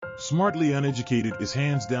Smartly Uneducated is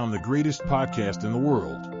hands down the greatest podcast in the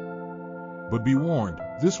world. But be warned,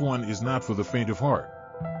 this one is not for the faint of heart.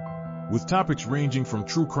 With topics ranging from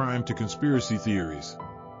true crime to conspiracy theories,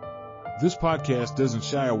 this podcast doesn't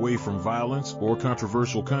shy away from violence or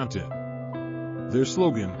controversial content. Their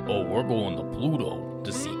slogan, "Oh, we're going to Pluto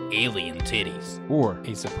to see alien titties," or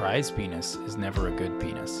 "A surprise penis is never a good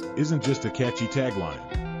penis," isn't just a catchy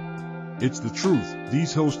tagline. It's the truth.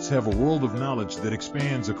 These hosts have a world of knowledge that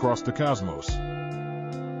expands across the cosmos.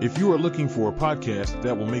 If you are looking for a podcast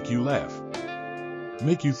that will make you laugh,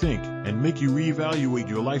 make you think, and make you reevaluate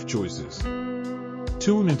your life choices,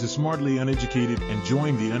 tune into Smartly Uneducated and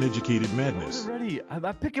join the uneducated madness. Already, I'm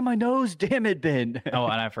picking my nose. Damn it, Ben. Oh,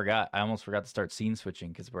 and I almost forgot to start scene switching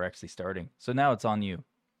because we're actually starting. So now it's on you.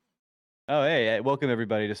 Oh, hey, welcome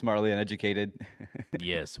everybody to Smartly Uneducated.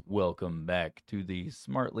 Yes, welcome back to the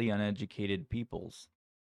Smartly Uneducated peoples.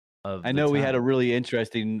 I know we had a really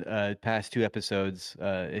interesting past two episodes,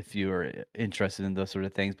 if you're interested in those sort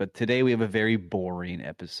of things, but today we have a very boring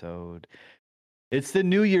episode. It's the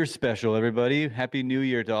New Year special, everybody. Happy New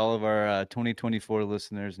Year to all of our 2024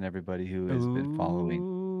 listeners and everybody who has been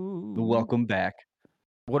following. Welcome back.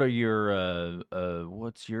 What are your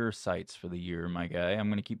what's your sights for the year, my guy? I'm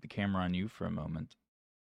gonna keep the camera on you for a moment.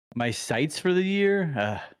 My sights for the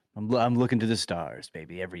year? I'm looking to the stars,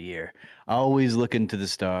 baby, every year. Always looking to the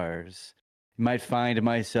stars. You might find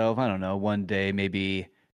myself, I don't know, one day maybe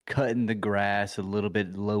cutting the grass a little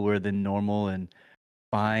bit lower than normal and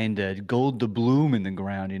find a gold doubloon in the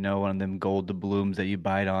ground, one of them gold doubloons that you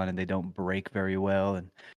bite on and they don't break very well. And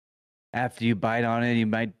after you bite on it, you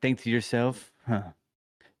might think to yourself,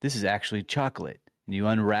 this is actually chocolate. And you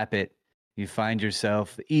unwrap it, you find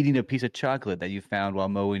yourself eating a piece of chocolate that you found while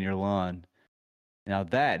mowing your lawn. Now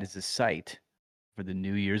that is a sight for the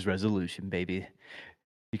New Year's resolution, baby.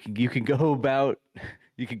 You can go about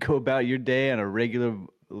your day on a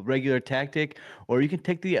regular tactic, or you can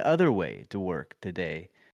take the other way to work today.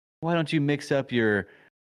 Why don't you mix up your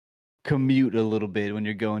commute a little bit when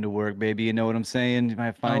you're going to work, baby? You know what I'm saying? You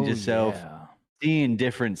might find yourself seeing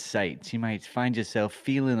different sights. You might find yourself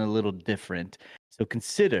feeling a little different. So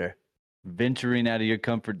consider venturing out of your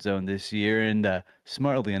comfort zone this year in a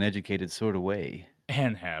smartly uneducated sort of way.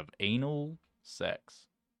 And have anal sex.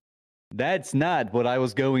 That's not what I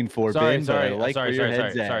was going for, sorry. Ben.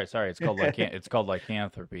 Sorry. It's called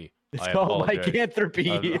lycanthropy. It's called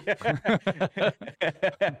lycanthropy.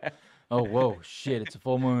 Oh, whoa, shit! It's a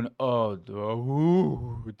full moon. Oh,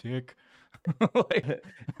 dick.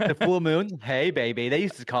 The full moon. Hey, baby. They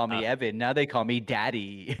used to call me Evan. Now they call me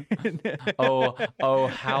Daddy. oh,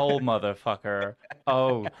 howl, motherfucker.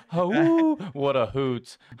 Oh, what a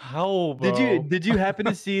hoot. Howl, bro. Did you happen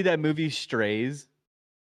to see that movie Strays?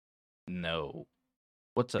 No.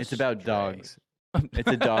 It's about dogs. It's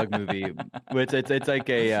a dog movie. It's like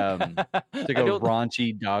a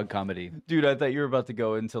raunchy dog comedy. Dude, I thought you were about to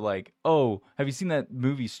go into have you seen that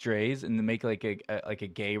movie Strays and make like a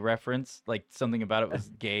gay reference, like something about it was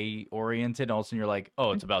gay oriented, and all of a sudden you're like,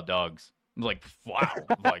 oh, it's about dogs. I'm like, wow.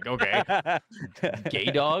 I'm like, okay. Gay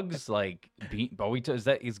dogs, like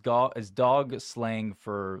is dog slang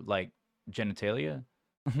for like genitalia?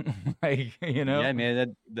 Yeah,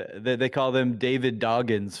 man, they call them David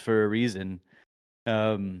Doggins for a reason.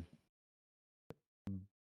 But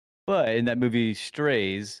in that movie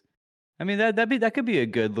Strays, I mean that could be a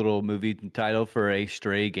good little movie title for a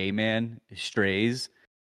stray gay man. Strays,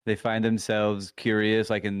 they find themselves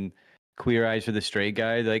curious, like in Queer Eyes for the Straight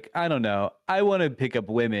Guy. They're like, I don't know, I want to pick up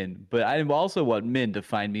women, but I also want men to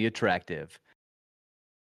find me attractive.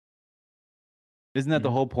 Isn't that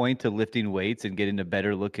the whole point to lifting weights and getting a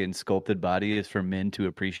better looking sculpted body, is for men to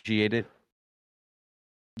appreciate it?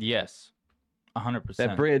 Yes.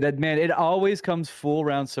 100%. That man, it always comes full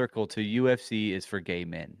round circle to UFC is for gay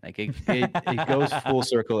men. Like it goes full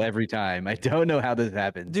circle every time. I don't know how this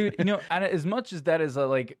happens, dude. And as much as that is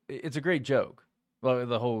it's a great joke. Well,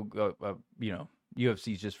 the whole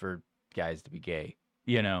UFC is just for guys to be gay,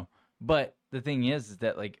 But the thing is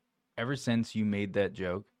that ever since you made that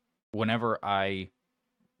joke, whenever I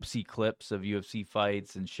see clips of UFC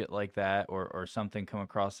fights and shit like that, or something come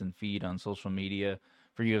across in feed on social media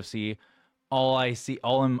for UFC. All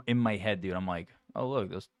in my head, dude, I'm like, oh,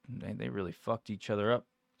 look, they really fucked each other up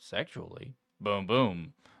sexually. Boom,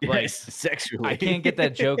 boom. Yes, sexually. I can't get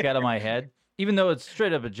that joke out of my head, even though it's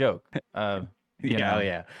straight up a joke.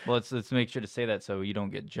 Yeah. Well, let's make sure to say that so you don't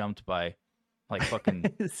get jumped by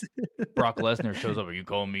fucking Brock Lesnar shows up. Are you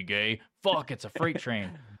calling me gay? Fuck, it's a freight train.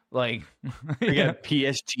 I got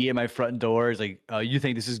PSG at my front door. It's like, you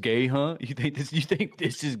think this is gay, huh? You think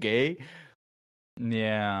this is gay?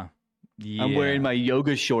 Yeah. I'm wearing Yeah. my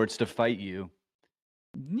yoga shorts to fight you.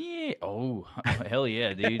 Yeah. Oh, hell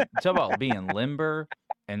yeah, dude. Talk about being limber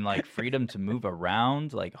and like freedom to move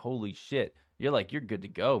around. Like, holy shit. You're good to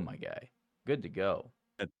go, my guy. Good to go.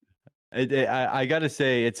 I gotta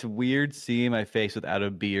say, it's weird seeing my face without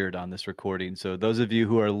a beard on this recording. So those of you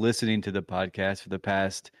who are listening to the podcast for the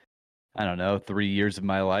past, I don't know, 3 years of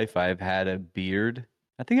my life, I've had a beard.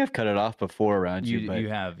 I think I've cut it off before around you, but You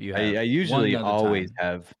have I usually one other always time.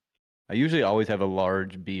 have. I usually always have a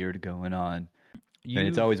large beard going on, and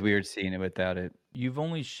it's You've always weird seeing it without it. you've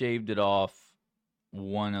only shaved it off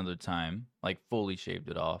one other time, like fully shaved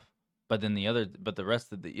it off. But then the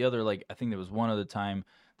rest of the other, like I think there was one other time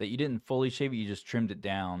that you didn't fully shave it, you just trimmed it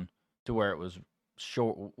down to where it was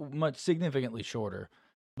short, much significantly shorter.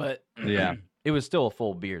 But Yeah. it was still a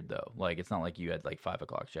full beard though. Like it's not like you had like 5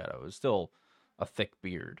 o'clock shadow. It was still a thick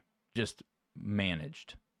beard, just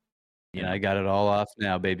managed. You And know? I got it all off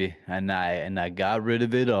now, baby, and I got rid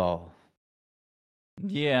of it all.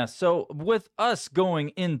 Yeah, so with us going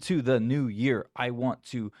into the new year, I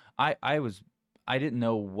didn't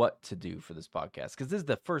know what to do for this podcast because this is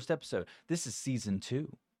the first episode. This is season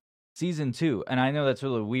 2. Season 2. And I know that's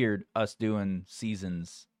really weird us doing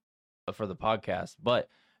seasons for the podcast, but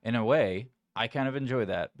in a way, I kind of enjoy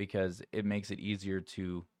that because it makes it easier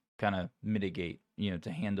to kind of mitigate,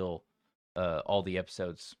 to handle all the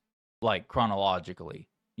episodes like chronologically,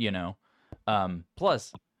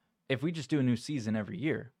 Plus, if we just do a new season every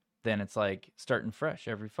year, then it's like starting fresh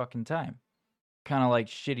every fucking time. Kind of like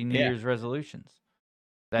shitty New Yeah. Year's resolutions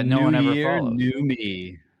that no one New ever year, follows. new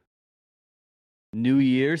me. New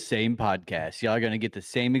year, same podcast. Y'all are gonna get the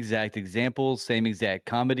same exact examples, same exact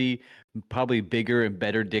comedy, probably bigger and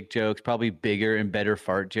better dick jokes, probably bigger and better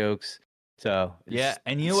fart jokes. So Yeah, s-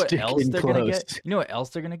 and you know what stick else in they're gonna get? close. You know what else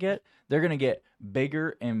they're gonna get? They're gonna get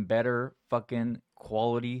bigger and better fucking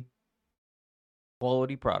quality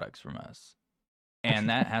products from us. And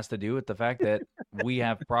that has to do with the fact that we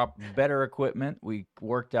have better equipment. We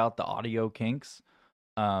worked out the audio kinks.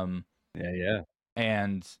 Yeah.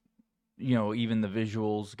 And even the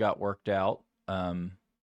visuals got worked out and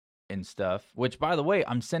stuff, which by the way,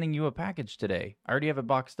 I'm sending you a package today. I already have it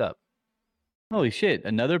boxed up. Holy shit!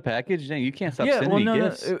 Another package? Dang, you can't stop Yeah, sending well, me no,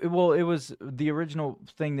 gifts. it was the original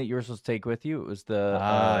thing that you were supposed to take with you. It was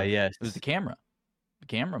Yes. it was the camera,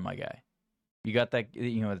 my guy. You got that?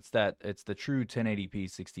 It's the true 1080p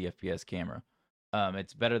 60 FPS camera.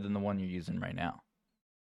 It's better than the one you're using right now.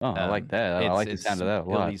 Oh, I like that. I like the sound of that a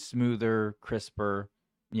It'll lot. be smoother, crisper,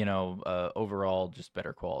 overall just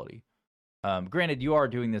better quality. Granted, you are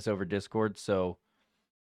doing this over Discord, so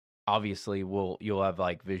obviously you'll have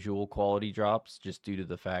like visual quality drops just due to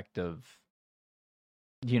the fact of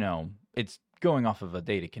it's going off of a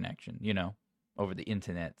data connection, over the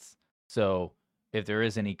internets. So if there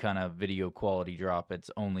is any kind of video quality drop,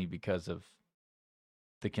 it's only because of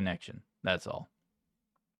the connection. That's all.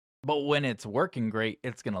 But when it's working great,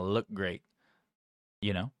 it's gonna look great.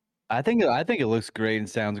 I think it looks great and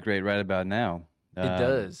sounds great right about now. It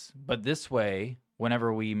does. But this way,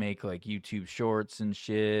 whenever we make like YouTube shorts and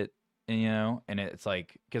shit, and it's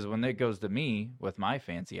like, because when it goes to me with my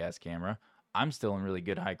fancy ass camera, I'm still in really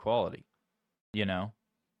good high quality,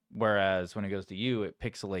 whereas when it goes to you, it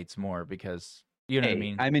pixelates more because what I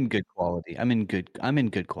mean. I'm in good quality. I'm in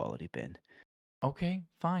good quality, Ben. Okay,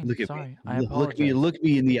 fine. Look at Sorry, me. I Look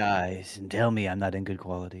me in the eyes and tell me I'm not in good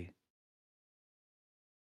quality.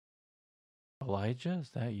 Elijah, is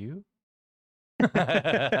that you?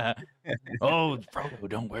 Oh, Frodo,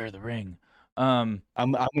 don't wear the ring. I'm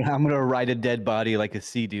gonna ride a dead body like a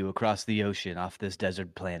sea-doo across the ocean off this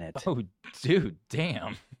desert planet. Oh, dude,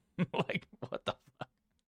 damn! Like, what the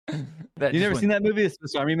fuck? You never seen that movie, The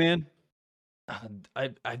Swiss Army Man? I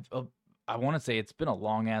want to say it's been a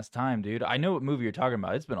long ass time, dude. I know what movie you're talking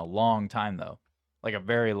about. It's been a long time though, like a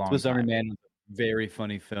very long. Swiss time. Army Man was a very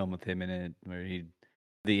funny film with him in it, where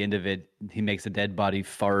the end of it, he makes a dead body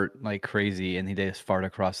fart like crazy, and they just fart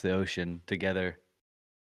across the ocean together.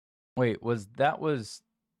 Wait,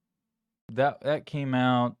 that came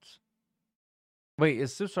out? Wait,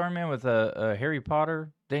 is Swiss Army Man with a Harry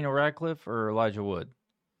Potter, Daniel Radcliffe, or Elijah Wood?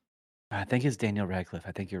 I think it's Daniel Radcliffe.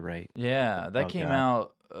 I think you're right. Yeah, that came God.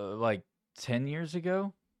 out like 10 years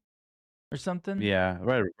ago or something. Yeah,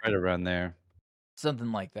 right around there.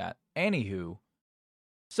 Something like that. Anywho,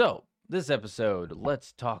 so this episode,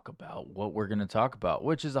 let's talk about what we're going to talk about,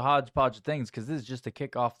 which is a hodgepodge of things, because this is just to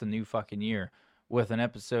kick off the new fucking year with an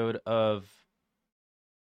episode of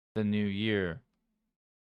the new year.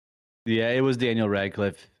 Yeah, it was Daniel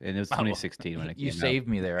Radcliffe, and it was 2016 when it came You out. saved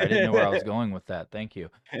me there. I didn't know where I was going with that. Thank you.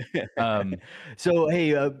 So,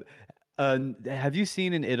 hey, Have you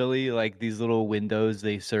seen in Italy like these little windows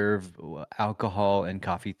they serve alcohol and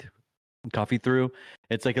coffee through?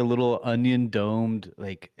 It's like a little onion domed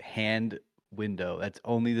like hand window that's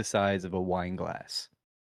only the size of a wine glass.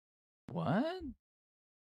 What?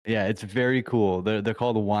 Yeah, it's very cool. They're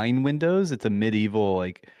called wine windows. It's a medieval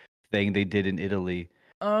like thing they did in Italy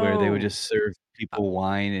where they would Oh, just serve people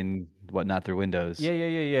wine and whatnot through windows.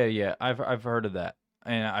 yeah. I've heard of that,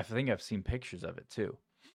 and I think I've seen pictures of it too.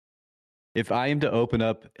 If I am to open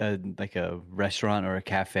up like a restaurant or a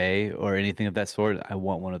cafe or anything of that sort, I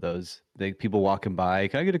want one of those. Like people walking by,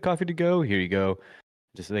 can I get a coffee to go? Here you go.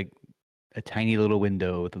 Just like a tiny little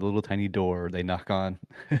window with a little tiny door they knock on.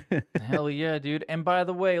 Hell yeah, dude. And by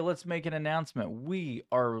the way, let's make an announcement. We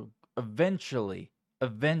are eventually,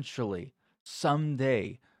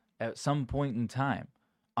 someday, at some point in time,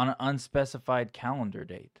 on an unspecified calendar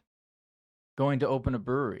date, going to open a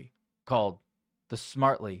brewery called the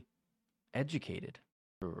Smartly Educated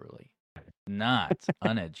Brewery. Not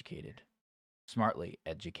uneducated. Smartly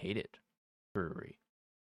Educated Brewery.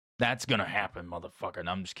 That's gonna happen, motherfucker.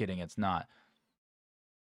 No, I'm just kidding. It's not.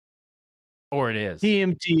 Or it is.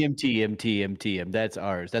 TM. That's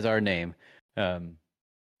ours. That's our name. I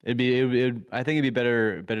think it'd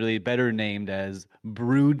be better named as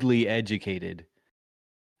Broodly Educated.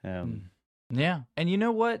 Yeah. And you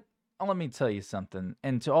know what? Let me tell you something.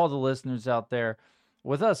 And to all the listeners out there,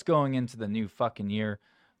 with us going into the new fucking year,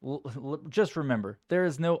 just remember, there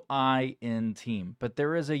is no I in team, but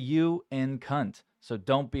there is a U in cunt. So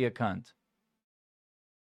don't be a cunt.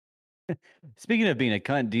 Speaking of being a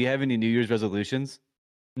cunt, do you have any New Year's resolutions?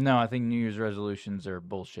 No, I think New Year's resolutions are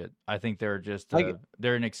bullshit. I think they're just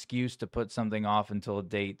they're an excuse to put something off until a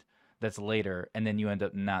date that's later, and then you end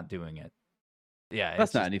up not doing it. Yeah,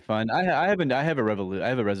 That's not any fun. I have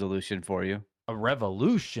a resolution for you. A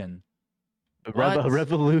revolution. A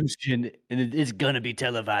revolution, and it is gonna be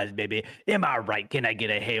televised, baby. Am I right? Can I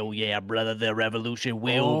get a hell yeah, brother? The revolution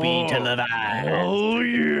will be televised. Hell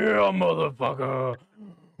yeah, motherfucker!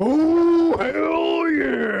 Oh, hell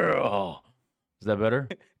yeah! Is that better?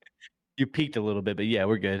 You peaked a little bit, but yeah,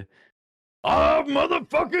 we're good. I've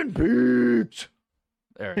motherfucking peaked!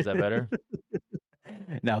 There, is that better?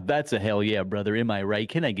 Now that's a hell yeah, brother. Am I right?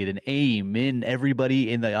 Can I get an amen?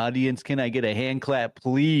 Everybody in the audience, can I get a hand clap,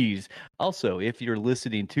 please? Also, if you're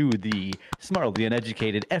listening to the Smartly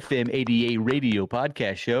Uneducated FM 88 radio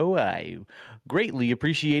podcast show, I greatly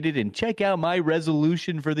appreciate it. And check out my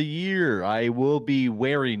resolution for the year. I will be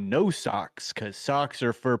wearing no socks because socks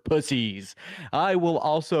are for pussies. I will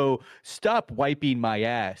also stop wiping my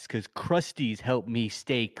ass because crusties help me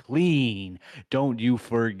stay clean. Don't you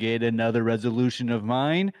forget another resolution of mine.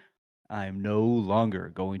 I'm no longer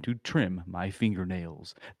going to trim my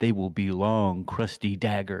fingernails. They will be long, crusty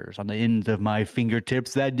daggers on the ends of my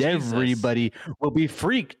fingertips that everybody will be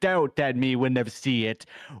freaked out at me when they see it.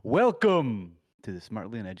 Welcome to the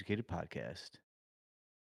Smartly Uneducated podcast.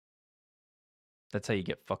 That's how you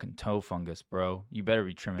get fucking toe fungus, bro. You better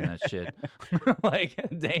be trimming that shit. Like,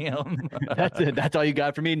 damn. That's it. That's all you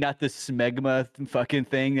got for me? Not the smegma fucking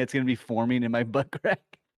thing that's going to be forming in my butt crack?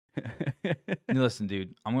 Listen,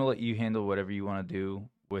 dude, I'm gonna let you handle whatever you want to do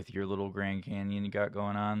with your little Grand Canyon you got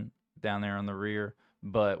going on down there on the rear.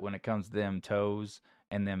 But when it comes to them toes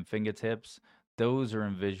and them fingertips, those are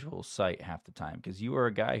in visual sight half the time because you are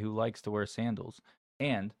a guy who likes to wear sandals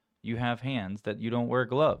and you have hands that you don't wear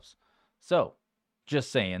gloves. So,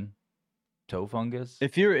 just saying, toe fungus.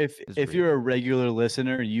 If you're a regular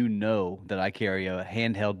listener, you know that I carry a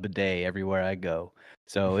handheld bidet everywhere I go,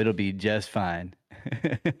 so it'll be just fine.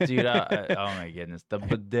 Dude, oh my goodness, the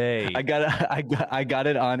bidet. I got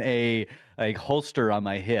it on a like holster on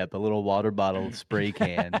my hip, a little water bottle spray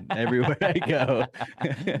can everywhere I go.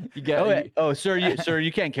 Sir,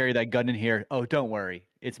 you can't carry that gun in here. Oh, don't worry,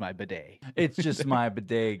 it's my bidet. It's just my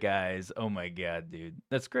bidet, guys. Oh my god, dude,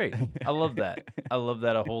 that's great. I love that. I love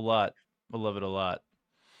that a whole lot. I love it a lot.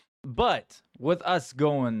 But with us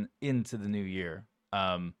going into the new year,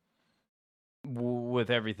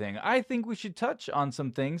 with everything, I think we should touch on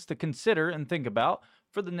some things to consider and think about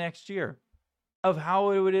for the next year of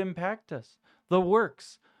how it would impact us. The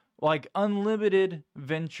works, like unlimited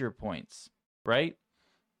venture points, right?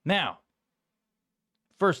 Now,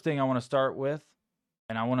 first thing I want to start with,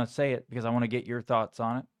 and I want to say it because I want to get your thoughts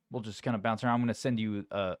on it. We'll just kind of bounce around. I'm going to send you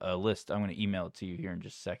a list. I'm going to email it to you here in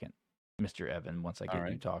just a second, Mr. Evan, once I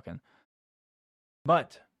get you talking.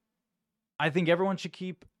 But I think everyone should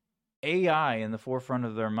keep AI in the forefront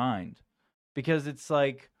of their mind because it's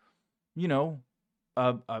like, you know,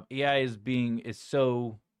 AI is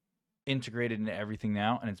so integrated into everything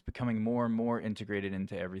now, and it's becoming more and more integrated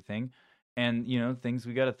into everything. And, things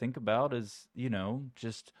we got to think about is,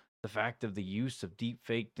 just the fact of the use of deep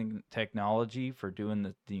fake technology for doing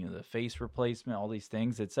the face replacement, all these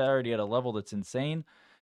things. It's already at a level that's insane.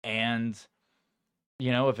 And,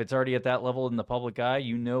 if it's already at that level in the public eye,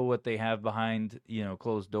 what they have behind,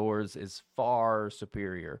 closed doors is far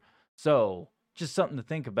superior. So just something to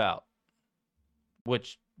think about,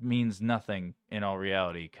 which means nothing in all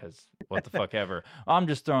reality, because what the fuck ever. I'm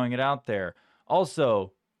just throwing it out there.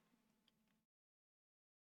 Also,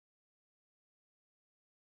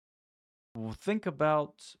 think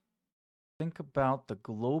about the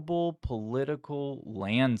global political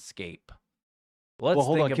landscape. Let's Well,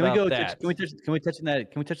 hold on. think Can we about go? that. Can we touch on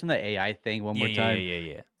that? Can we touch on that AI thing one more time?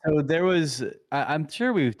 Yeah. So there was, I'm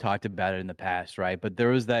sure we've talked about it in the past, right? But there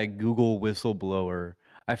was that Google whistleblower.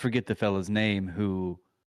 I forget the fella's name, who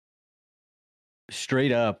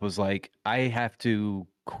straight up was like, I have to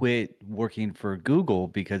quit working for Google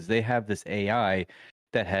because they have this AI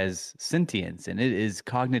that has sentience and it is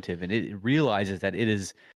cognitive and it realizes that it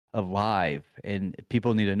is alive and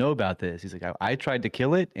people need to know about this. He's like, I tried to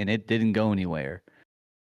kill it and it didn't go anywhere.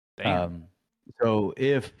 Damn. So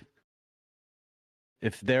if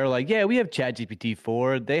they're like, yeah, we have ChatGPT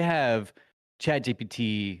 4, they have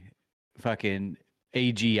ChatGPT fucking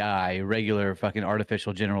AGI, regular fucking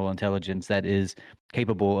artificial general intelligence that is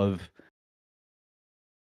capable of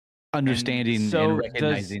understanding and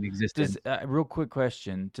recognizing existence. Real quick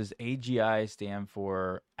question: does AGI stand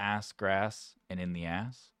for ass grass and in the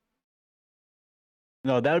ass?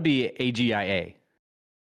 No, that would be AGIA.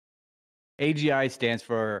 AGI stands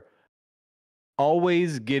for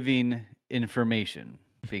always giving information.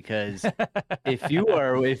 Because if you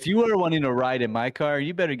are wanting to ride in my car,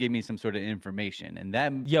 you better give me some sort of information. And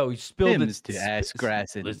that you spilled it to ass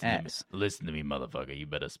grass and ass. Listen to me, motherfucker. You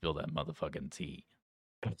better spill that motherfucking tea.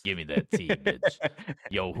 Give me that tea, bitch.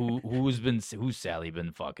 Yo, who's Sally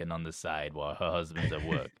been fucking on the side while her husband's at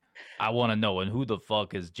work? I want to know. And who the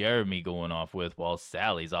fuck is Jeremy going off with while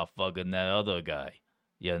Sally's off fucking that other guy?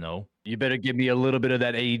 You better give me a little bit of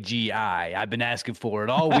that AGI. I've been asking for it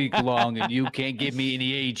all week long, and you can't give me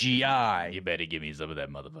any AGI. You better give me some of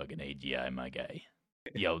that motherfucking AGI, my guy.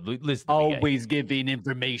 Yo, listen. Always giving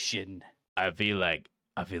information. I feel like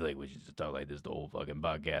we should just talk like this the whole fucking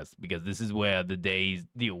podcast, because this is where the days.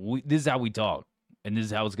 This is how we talk, and this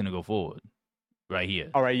is how it's gonna go forward, right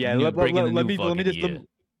here. All right, yeah. Let me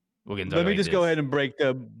just go ahead and break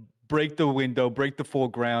the window, break the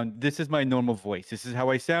foreground. This is my normal voice. This is how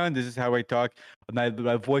I sound. This is how I talk. My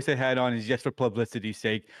voice I had on is just for publicity's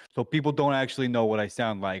sake, so people don't actually know what I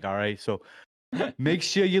sound like. All right, so make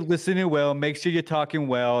sure you're listening well. Make sure you're talking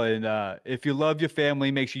well. And if you love your family,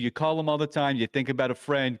 make sure you call them all the time. You think about a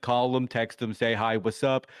friend, call them, text them, say hi, what's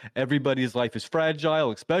up. Everybody's life is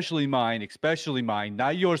fragile, especially mine.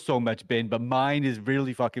 Not yours so much, Ben, but mine is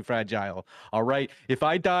really fucking fragile. All right? If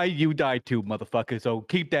I die, you die too, motherfucker. So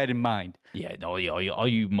keep that in mind. Yeah, all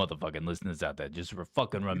you motherfucking listeners out there, just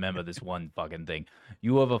fucking remember this one fucking thing.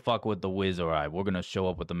 You ever fuck with the Wiz or I, we're going to show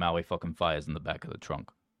up with the Maui fucking fires in the back of the trunk.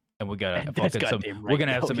 And we got we're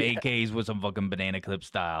gonna have some AKs with some fucking banana clip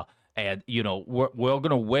style, and we're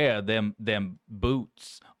gonna wear them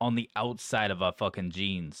boots on the outside of our fucking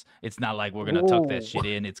jeans. It's not like we're gonna tuck that shit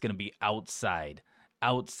in. It's gonna be outside,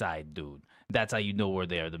 dude. That's how you know we're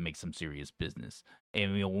there to make some serious business.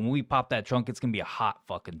 And when we pop that trunk, it's gonna be a hot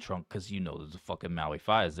fucking trunk, because there's a fucking Maui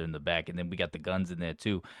fires there in the back, and then we got the guns in there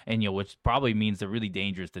too. And which probably means they're really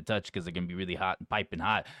dangerous to touch, because they're gonna be really hot and piping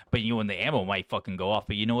hot. But when the ammo might fucking go off.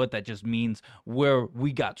 But you know what? That just means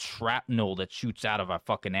we got shrapnel that shoots out of our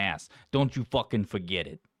fucking ass. Don't you fucking forget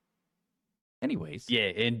it. Anyways. Yeah,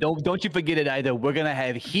 and don't you forget it either. We're going to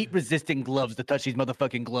have heat-resistant gloves to touch these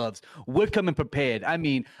motherfucking gloves. We're coming prepared. I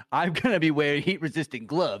mean, I'm going to be wearing heat-resistant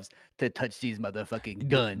gloves to touch these motherfucking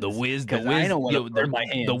guns. The Wiz, I don't want to burn my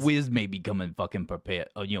hands. The Wiz may be coming fucking prepared,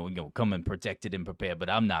 coming protected and prepared, but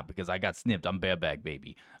I'm not, because I got snipped. I'm bareback,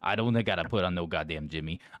 baby. I don't got to put on no goddamn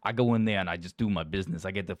Jimmy. I go in there and I just do my business.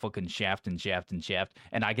 I get the fucking shaft,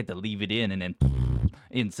 and I get to leave it in and then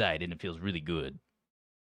inside, and it feels really good.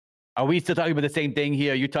 Are we still talking about the same thing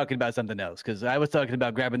here? You're talking about something else, because I was talking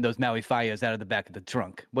about grabbing those Maui fires out of the back of the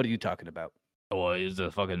trunk. What are you talking about? Well, it was a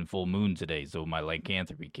fucking full moon today, so my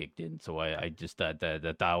lycanthropy kicked in. So I just thought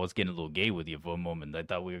that I was getting a little gay with you for a moment. I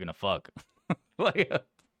thought we were gonna fuck.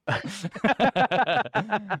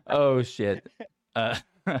 Oh shit. I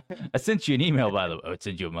sent you an email, by the way. I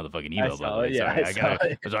sent you a motherfucking email, by the way.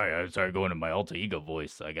 Sorry, I started going to my alter ego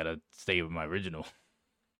voice. I gotta stay with my original.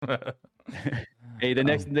 Hey,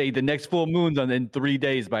 the next full moon's in 3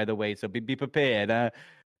 days, by the way. So be prepared.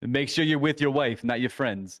 Make sure you're with your wife, not your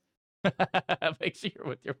friends. Make sure you're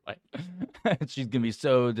with your wife. She's gonna be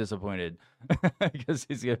so disappointed because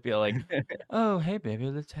he's gonna be like, "Oh, hey, baby,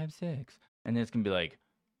 let's have sex," and it's gonna be like,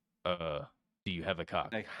 do you have a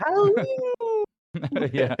cock?" Like, how?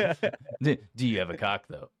 Yeah. Do you have a cock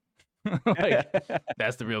though? Like,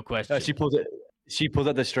 that's the real question. She pulls it. She pulls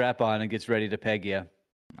out the strap on and gets ready to peg you.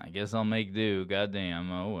 I guess I'll make do.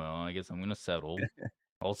 Goddamn. Oh well. I guess I'm gonna settle.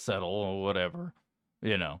 I'll settle or whatever.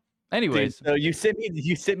 You know. Anyways, dude, so you sent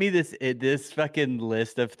me this fucking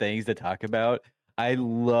list of things to talk about. I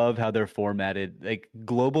love how they're formatted. Like,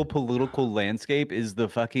 global political landscape is the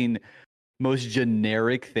fucking most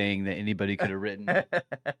generic thing that anybody could have written.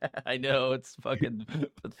 I know, it's fucking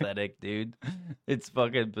pathetic, dude. It's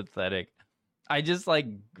fucking pathetic. I just like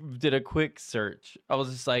did a quick search. I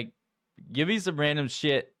was just like, give me some random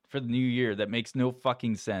shit for the new year that makes no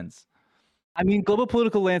fucking sense. I mean, global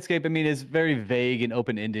political landscape, I mean, is very vague and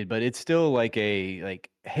open-ended, but it's still like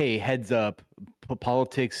hey, heads up,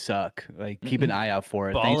 politics suck. Like, keep an eye out for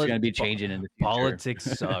it. Things are going to be changing in the future. Politics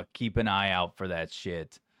suck. Keep an eye out for that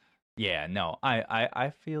shit. Yeah, no,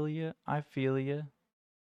 I feel you. I feel you.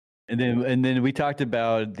 And then we talked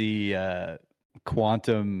about the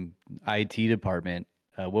quantum IT department.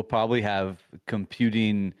 We'll probably have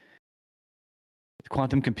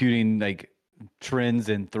quantum computing, like, trends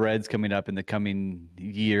and threads coming up in the coming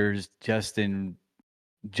years, just in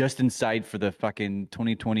sight for the fucking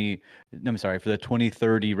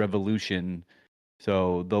 2030 revolution.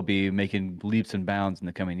 So they'll be making leaps and bounds in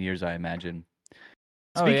the coming years, I imagine.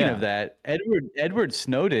 Speaking of that, Edward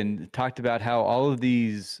Snowden talked about how all of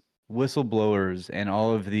these whistleblowers and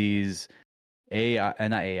all of these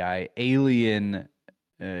alien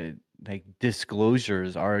like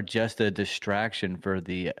disclosures are just a distraction for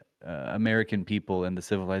the American people and the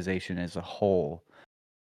civilization as a whole.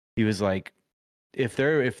 He was like, if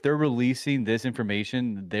they're releasing this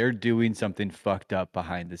information, they're doing something fucked up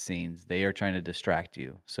behind the scenes. They are trying to distract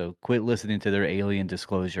you. So quit listening to their alien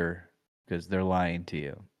disclosure, because they're lying to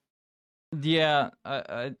you. Yeah,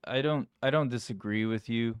 I don't disagree with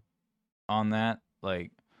you on that.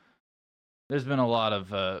 Like, there's been a lot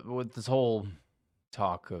of with this whole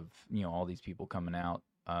talk of, you know, all these people coming out.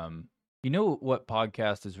 You know what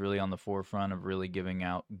podcast is really on the forefront of really giving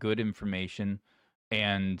out good information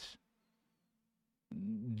and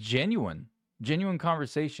genuine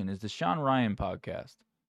conversation is the Sean Ryan podcast.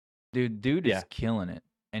 Dude is killing it.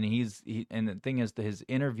 And and the thing is, his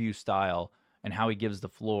interview style and how he gives the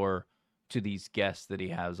floor to these guests that he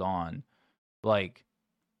has on, like,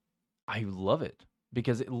 I love it,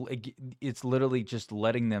 because it's literally just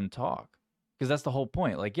letting them talk. Because that's the whole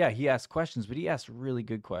point. Like, yeah, he asks questions, but he asks really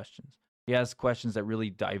good questions. He asks questions that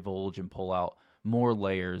really divulge and pull out more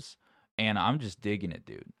layers. And I'm just digging it,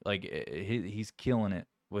 dude. Like, he's killing it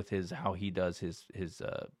with how he does his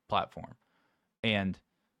platform. And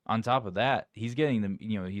on top of that, he's getting them,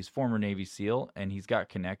 you know, he's former Navy SEAL and he's got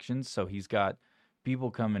connections. So he's got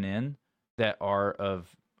people coming in that are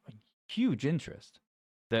of huge interest,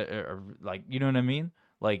 that are, like, you know what I mean?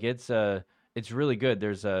 Like, it's really good.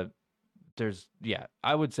 Yeah,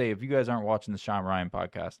 I would say if you guys aren't watching the Sean Ryan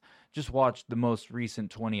podcast, just watch the most recent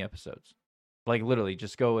 20 episodes. Like, literally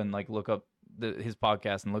just go and like look up his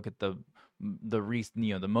podcast and look at the recent,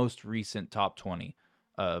 you know, the most recent top 20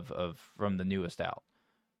 of from the newest out.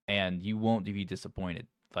 And you won't be disappointed.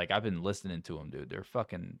 Like, I've been listening to them, dude. They're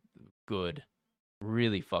fucking good.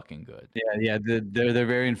 Really fucking good. Yeah. They're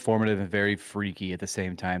very informative and very freaky at the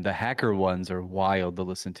same time. The hacker ones are wild to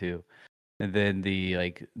listen to. And then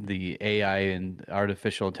the AI and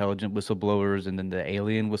artificial intelligent whistleblowers, and then the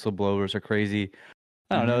alien whistleblowers are crazy.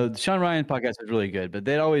 I don't know. Sean Ryan podcast is really good, but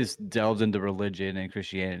that always delves into religion and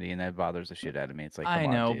Christianity, and that bothers the shit out of me. It's like, I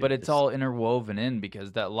know, dude, but it's all interwoven in,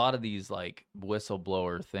 because that a lot of these like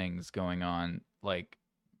whistleblower things going on, like,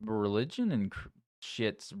 religion and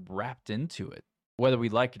shit's wrapped into it. Whether we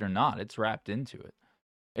like it or not, it's wrapped into it.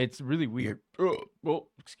 It's really weird. Oh,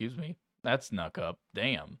 excuse me. That snuck up.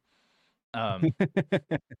 Damn.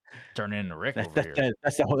 Turning into Rick over here.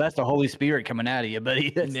 That's the Holy Spirit coming out of you,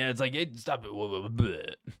 buddy. Yeah, it's like, stop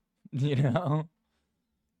it. You know?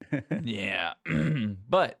 Yeah.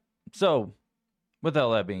 But so, with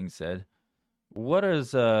all that being said, what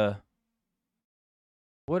is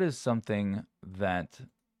something that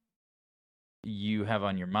you have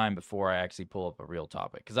on your mind before I actually pull up a real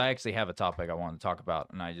topic? Because I actually have a topic I want to talk about,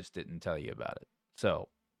 and I just didn't tell you about it. So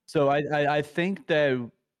I think that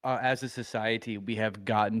as a society, we have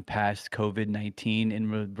gotten past COVID-19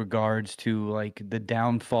 in regards to like the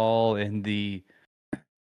downfall and the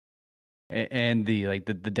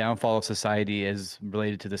downfall of society as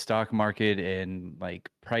related to the stock market and like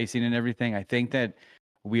pricing and everything. I think that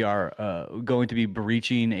we are going to be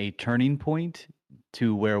breaching a turning point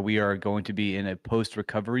to where we are going to be in a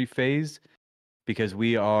post-recovery phase, because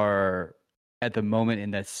we are at the moment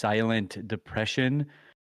in that silent depression,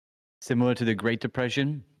 similar to the Great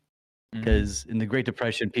Depression. Because in the Great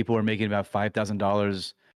Depression, people were making about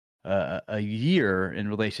 $5,000 a year in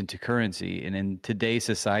relation to currency, and in today's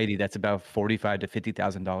society, that's about $45,000 to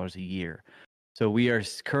 $50,000 a year. So we are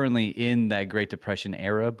currently in that Great Depression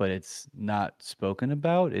era, but it's not spoken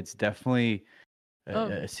about. It's definitely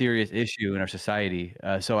a serious issue in our society.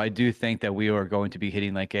 So I do think that we are going to be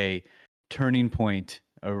hitting like a turning point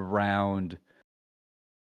around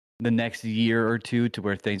the next year or two to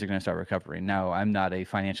where things are going to start recovering. Now, I'm not a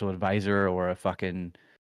financial advisor or a fucking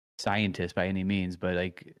scientist by any means, but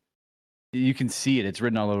like you can see it. It's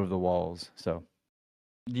written all over the walls. So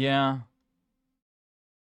yeah.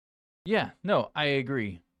 Yeah, no, I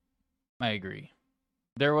agree.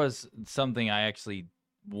 There was something I actually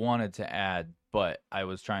wanted to add, but I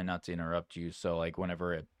was trying not to interrupt you. So like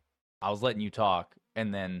I was letting you talk,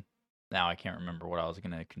 and then now I can't remember what I was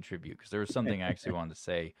going to contribute, because there was something I actually wanted to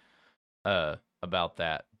say about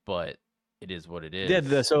that, but it is what it is.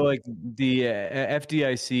 Yeah, so like the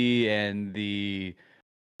FDIC and the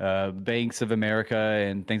Banks of America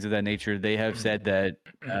and things of that nature, they have said that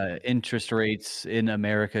interest rates in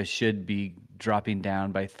America should be dropping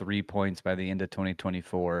down by 3 points by the end of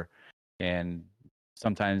 2024, and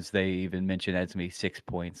sometimes they even mention that it's going to be 6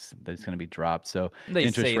 points that's going to be dropped. So they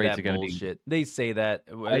interest say rates that are going bullshit. to be. They say that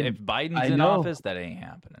if Biden's in office, that ain't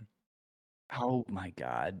happening. Oh my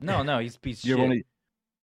God! No, he's a piece of shit.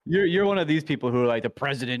 You're one of these people who are like, the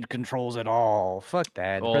president controls it all. Fuck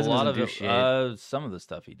that. Well, the president a lot of do it, shit. some of the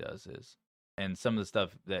stuff he does is, and some of the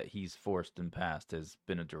stuff that he's forced and passed has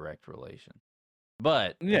been a direct relation.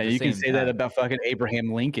 But yeah, you can say that about fucking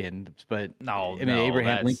Abraham Lincoln, but no, I mean,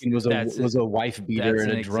 Abraham Lincoln was a wife beater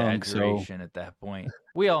and a drunk. So at that point,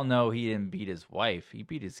 we all know he didn't beat his wife; he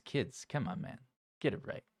beat his kids. Come on, man, get it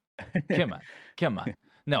right. Come on.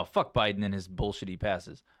 No, fuck Biden and his bullshit he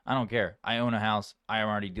passes. I don't care. I own a house. I am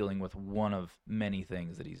already dealing with one of many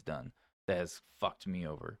things that he's done that has fucked me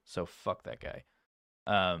over. So fuck that guy.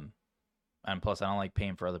 And plus, I don't like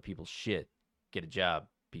paying for other people's shit. Get a job,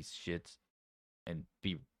 piece of shit, and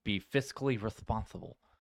be fiscally responsible.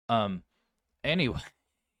 Anyway.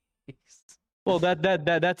 Well,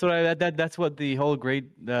 that's what the whole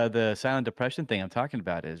the silent depression thing I'm talking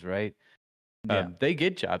about is, right? Yeah. They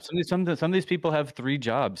get jobs. Some of these people have 3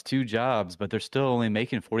 jobs, 2 jobs, but they're still only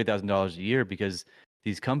making $40,000 a year because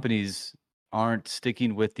these companies aren't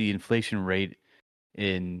sticking with the inflation rate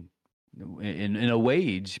in a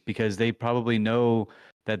wage, because they probably know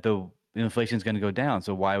that the inflation is going to go down.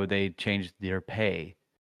 So why would they change their pay?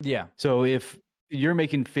 Yeah. So if you're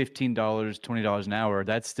making $15, $20 an hour,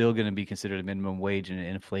 that's still going to be considered a minimum wage in an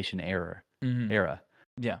inflation era.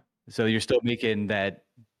 Yeah. So you're still making that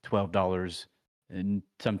 $12 and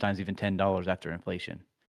sometimes even $10 after inflation.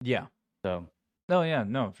 Yeah. So. Oh yeah,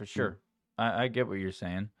 no, for sure. I get what you're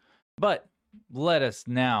saying, but let us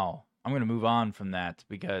now. I'm going to move on from that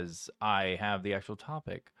because I have the actual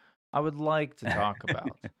topic I would like to talk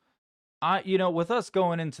about. With us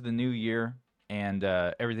going into the new year and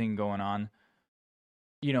everything going on,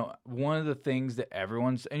 one of the things that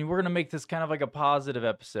and we're going to make this kind of like a positive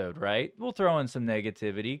episode, right? We'll throw in some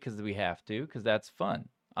negativity because we have to, because that's fun.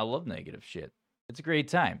 I love negative shit. It's a great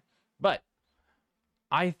time. But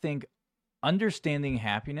I think understanding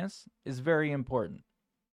happiness is very important.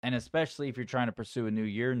 And especially if you're trying to pursue a new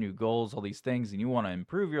year, new goals, all these things, and you want to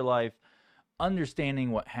improve your life,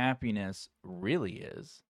 understanding what happiness really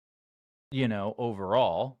is,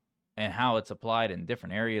 overall, and how it's applied in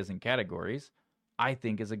different areas and categories, I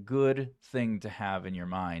think is a good thing to have in your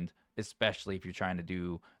mind, especially if you're trying to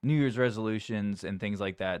do New Year's resolutions and things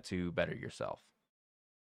like that to better yourself.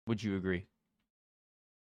 Would you agree?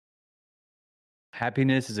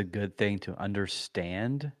 Happiness is a good thing to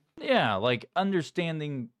understand. Yeah, like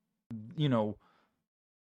understanding,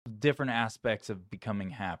 different aspects of becoming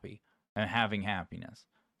happy and having happiness.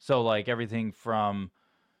 So like everything from,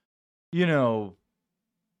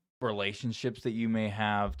 relationships that you may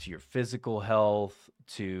have, to your physical health,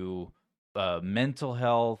 to mental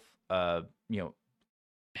health,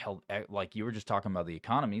 health, like you were just talking about the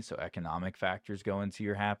economy. So economic factors go into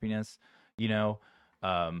your happiness,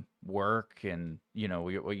 work and,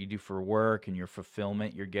 what you do for work and your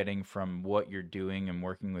fulfillment you're getting from what you're doing and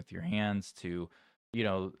working with your hands, to,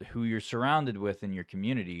 who you're surrounded with in your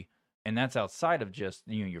community. And that's outside of just,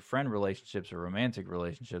 your friend relationships or romantic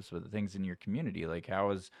relationships, but the things in your community. Like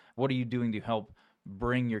what are you doing to help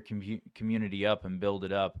bring your community up and build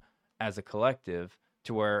it up as a collective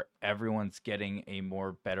to where everyone's getting a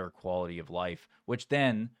more better quality of life, which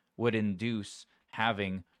then would induce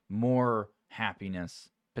having more happiness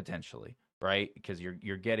potentially, right? Because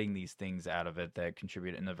you're getting these things out of it that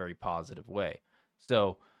contribute in a very positive way.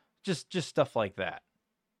 So just stuff like that.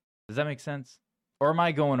 Does that make sense? Or am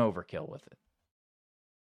I going overkill with it?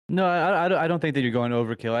 No, I don't think that you're going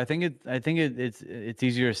overkill. I think it's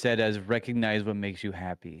easier said as recognize what makes you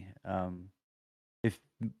happy.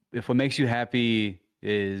 If what makes you happy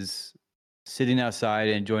is sitting outside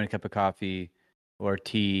and enjoying a cup of coffee or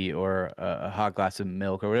tea or a hot glass of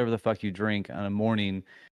milk or whatever the fuck you drink on a morning,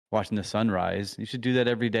 watching the sunrise, you should do that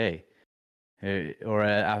every day, or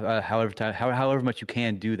however much you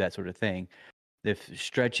can do that sort of thing. If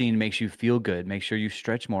stretching makes you feel good, make sure you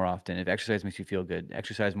stretch more often. If exercise makes you feel good,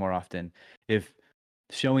 exercise more often. If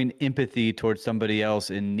showing empathy towards somebody else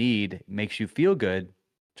in need makes you feel good,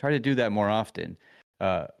 try to do that more often.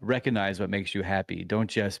 Recognize what makes you happy. Don't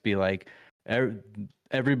just be like,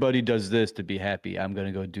 everybody does this to be happy, I'm going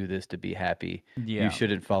to go do this to be happy. Yeah. You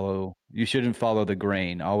shouldn't follow the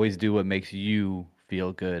grain. Always do what makes you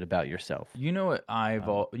feel good about yourself. You know what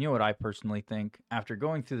I personally think, after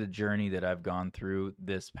going through the journey that I've gone through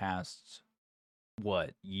this past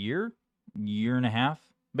year and a half,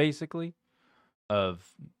 basically, of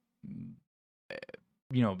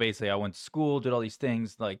basically I went to school, did all these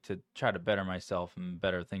things like to try to better myself and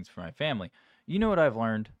better things for my family. You know what I've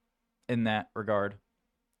learned in that regard?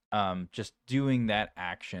 Just doing that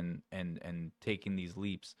action and taking these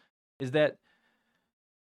leaps is that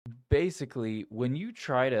basically when you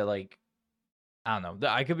try to, like, I don't know,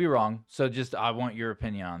 I could be wrong, so just I want your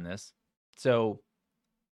opinion on this. So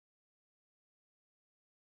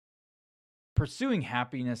pursuing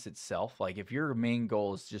happiness itself, like if your main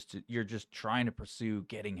goal is you're just trying to pursue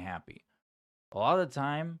getting happy, a lot of the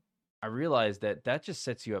time I realize that just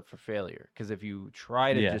sets you up for failure, because if you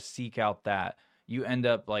try to just seek out that, you end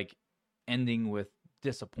up like ending with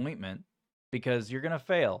disappointment because you're going to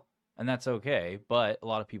fail, and that's okay. But a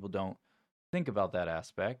lot of people don't think about that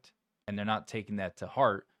aspect, and they're not taking that to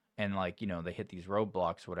heart. And like, they hit these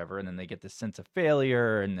roadblocks, whatever, and then they get this sense of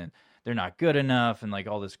failure, and then they're not good enough, and like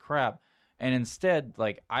all this crap. And instead,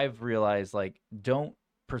 like, I've realized, like, don't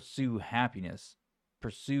pursue happiness.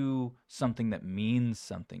 Pursue something that means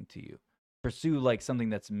something to you. Pursue like something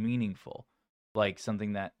that's meaningful, like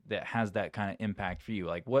something that has that kind of impact for you.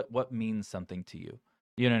 Like what means something to you?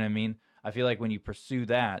 You know what I mean? I feel like when you pursue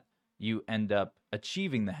that, you end up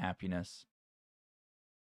achieving the happiness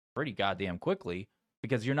pretty goddamn quickly,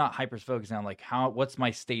 because you're not hyper focused on like what's my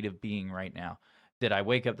state of being right now. Did I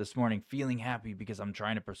wake up this morning feeling happy because I'm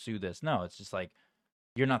trying to pursue this? No, it's just like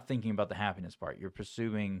you're not thinking about the happiness part. You're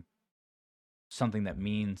pursuing something that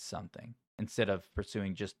means something instead of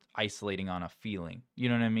pursuing just isolating on a feeling. You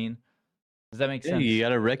know what I mean? Does that make sense? You got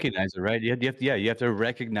to recognize it, right? You have to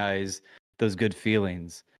recognize those good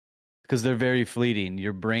feelings, because they're very fleeting.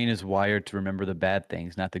 Your brain is wired to remember the bad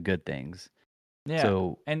things, not the good things. Yeah.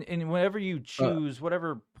 So, and whenever you choose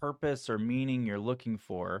whatever purpose or meaning you're looking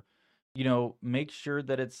for, make sure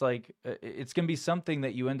that it's like, it's going to be something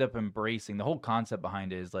that you end up embracing. The whole concept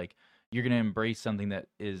behind it is like, you're going to embrace something that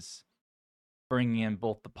is bringing in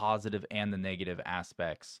both the positive and the negative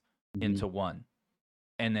aspects into one.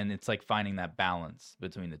 And then it's like finding that balance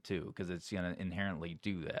between the two, because it's going to inherently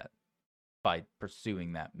do that by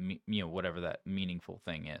pursuing that, whatever that meaningful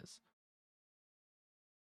thing is.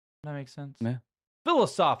 Does that make sense? Yeah.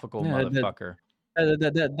 Philosophical, motherfucker.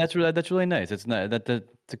 That's really nice. It's not that's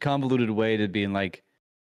a convoluted way to be in, like,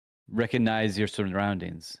 recognize your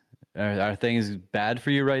surroundings. Are things bad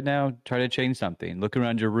for you right now? Try to change something. Look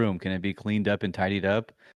around your room. Can it be cleaned up and tidied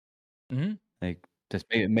up? Mm-hmm. Like, just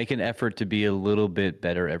make an effort to be a little bit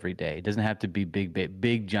better every day. It doesn't have to be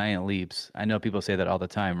big giant leaps. I know people say that all the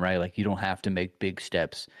time, right? Like, you don't have to make big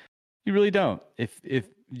steps. You really don't. If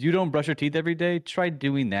you don't brush your teeth every day, try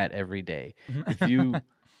doing that every day. If you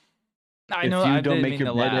don't make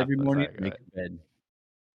your bed every morning, make your bed.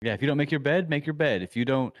 Yeah, if you don't make your bed, make your bed. If you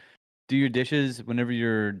don't do your dishes whenever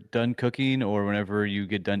you're done cooking or whenever you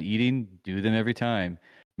get done eating, do them every time.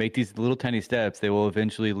 Make these little tiny steps. They will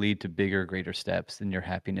eventually lead to bigger, greater steps in your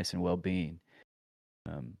happiness and well-being.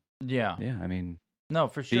 Yeah. I mean, no,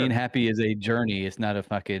 for sure. Being happy is a journey. It's not a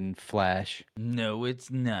fucking flash. No, it's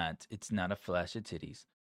not. It's not a flash of titties.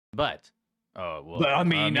 But I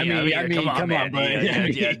mean, come on, bud.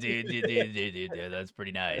 Yeah, dude, that's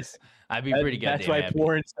pretty nice. I'd be pretty goddamn happy. That's why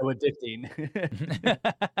porn's so addicting.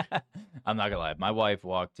 I'm not gonna lie. My wife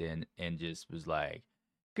walked in and just was like,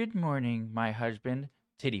 "Good morning, my husband."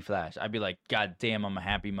 Titty flash. I'd be like, "God damn, I'm a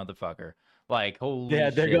happy motherfucker." Like, holy Yeah,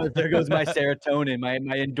 shit. there goes my serotonin. My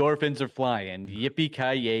endorphins are flying. Yippee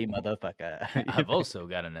ki yay, motherfucker! I've also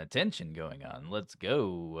got an attention going on. Let's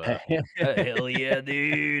go. Hell yeah,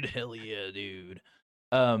 dude. Hell yeah, dude.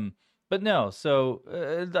 But no.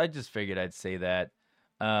 So I just figured I'd say that.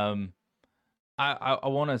 I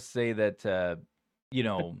want to say that you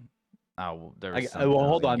know, there's well,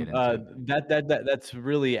 hold on. into. That's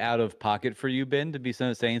really out of pocket for you, Ben, to be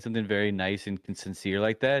saying something very nice and sincere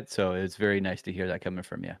like that. So it's very nice to hear that coming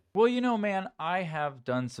from you. Well, man, I have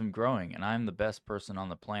done some growing, and I'm the best person on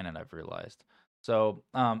the planet, I've realized. So,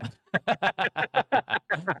 yeah,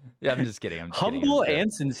 I'm just kidding. Humble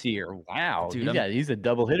and sincere. Wow, dude, he's a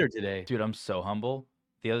double hitter today. Dude, I'm so humble.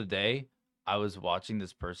 The other day, I was watching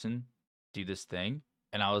this person do this thing,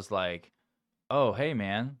 and I was like, oh, hey,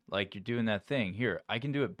 man, like, you're doing that thing. Here, I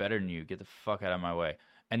can do it better than you. Get the fuck out of my way.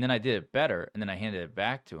 And then I did it better, and then I handed it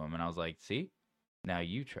back to him, and I was like, see? Now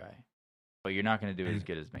you try. But you're not going to do it as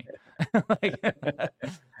good as me. Like,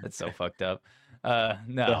 that's so fucked up. No.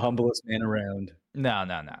 The humblest man around. No.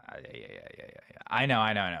 Yeah. I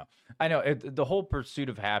know. The whole pursuit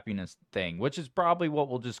of happiness thing, which is probably what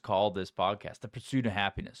we'll just call this podcast, the Pursuit of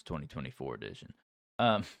Happiness 2024 edition.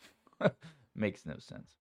 Makes no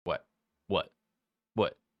sense. What?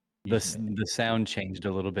 The sound changed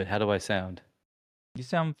a little bit. How do I sound? You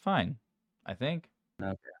sound fine, I think.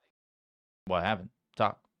 Okay. What happened?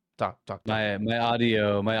 Talk. My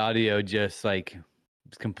audio just like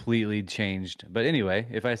completely changed. But anyway,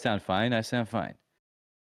 if I sound fine, I sound fine.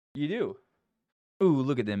 You do. Ooh,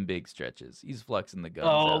 look at them big stretches. He's flexing the guns.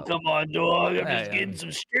 Oh, out. Come on, dog. I'm just getting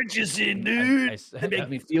some stretches in, dude. They make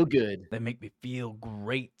me feel good. They make me feel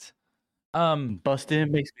great.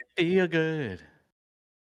 Busting makes me feel good.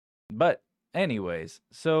 But anyways,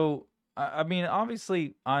 so I mean,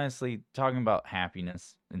 obviously, honestly, talking about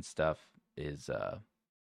happiness and stuff is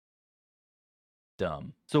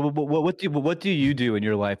dumb. So what do you do in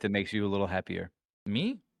your life that makes you a little happier?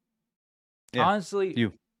 Me? Yeah, honestly,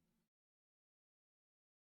 you.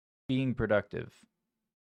 Being productive.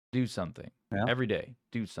 Do something. Yeah. Every day.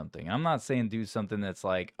 Do something. I'm not saying do something that's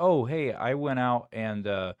like, oh, hey, I went out and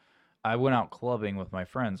I went out clubbing with my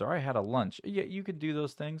friends, or I had a lunch. Yeah, you could do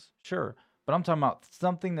those things, sure. But I'm talking about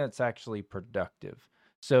something that's actually productive.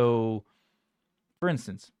 So, for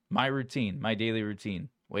instance, my daily routine,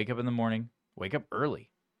 wake up in the morning, wake up early.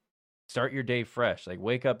 Start your day fresh. Like,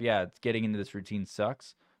 wake up, yeah, getting into this routine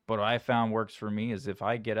sucks. But what I found works for me is if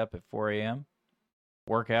I get up at 4 a.m.,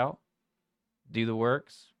 work out, do the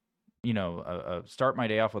works, start my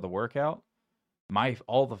day off with a workout,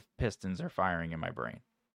 all the pistons are firing in my brain.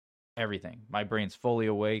 Everything. My brain's fully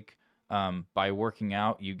awake. By working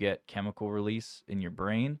out, you get chemical release in your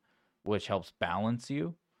brain, which helps balance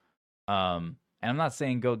you. And I'm not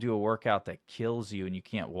saying go do a workout that kills you and you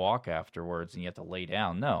can't walk afterwards and you have to lay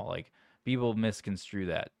down. No, like, people misconstrue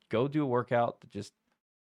that. Go do a workout that just,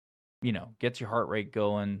 gets your heart rate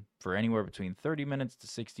going for anywhere between 30 minutes to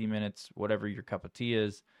 60 minutes, whatever your cup of tea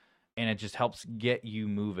is. And it just helps get you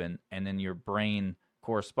moving. And then your brain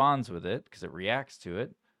corresponds with it because it reacts to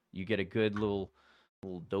it. You get a good little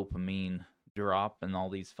dopamine drop and all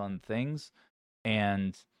these fun things,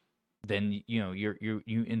 and then you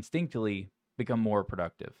instinctively become more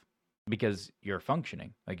productive because you're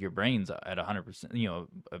functioning. Like, your brain's at 100%,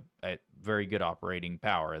 at very good operating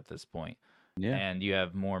power at this point. Yeah. And you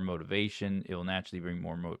have more motivation. It will naturally bring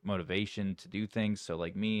more motivation to do things. So,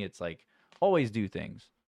 like me, it's like, always do things,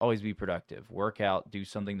 always be productive, work out, do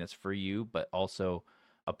something that's for you, but also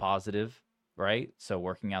a positive. Right? So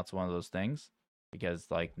working out's one of those things because,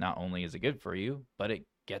 like, not only is it good for you, but it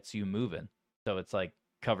gets you moving. So it's like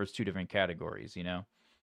covers two different categories, And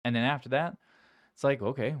then after that, it's like,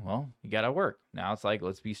 okay, well, you got to work. Now it's like,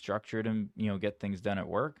 let's be structured and, get things done at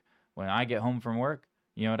work. When I get home from work,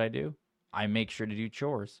 you know what I do? I make sure to do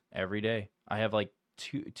chores every day. I have like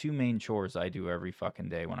two main chores I do every fucking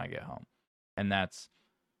day when I get home. And that's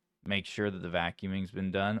make sure that the vacuuming's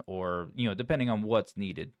been done, or, depending on what's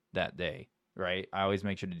needed that day. Right? I always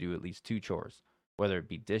make sure to do at least 2 chores, whether it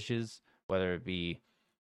be dishes, whether it be,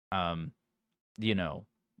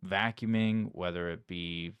 vacuuming, whether it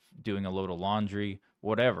be doing a load of laundry,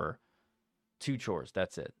 whatever. 2 chores,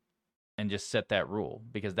 that's it. And just set that rule,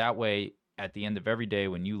 because that way, at the end of every day,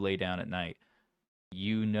 when you lay down at night,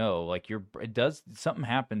 like, something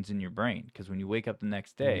happens in your brain, because when you wake up the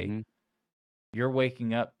next day, you're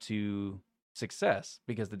waking up to success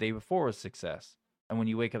because the day before was success. And when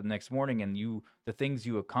you wake up the next morning and the things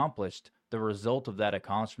you accomplished, the result of that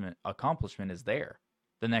accomplishment is there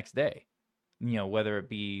the next day. Whether it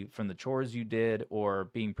be from the chores you did, or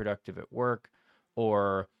being productive at work,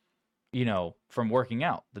 or from working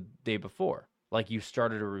out the day before. Like you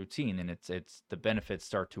started a routine, and it's the benefits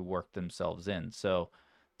start to work themselves in. So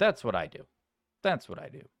that's what I do. That's what I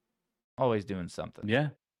do. Always doing something. Yeah.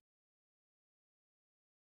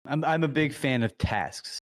 I'm a big fan of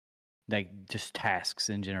tasks, like just tasks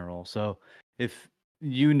in general. So if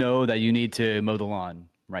you know that you need to mow the lawn,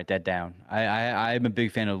 write that down. I'm a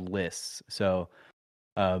big fan of lists. So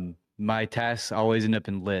my tasks always end up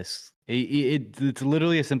in lists. It's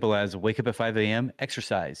literally as simple as wake up at 5 a.m.,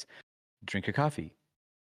 exercise, drink your coffee,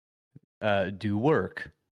 do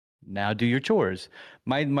work. Now do your chores.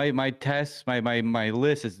 My tasks, my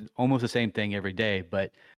list is almost the same thing every day,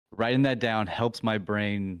 but writing that down helps my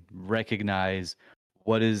brain recognize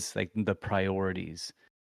what is like the priorities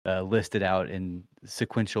listed out in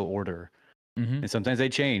sequential order. Mm-hmm. And sometimes they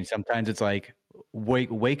change. Sometimes it's like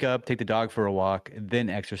wake up, take the dog for a walk, then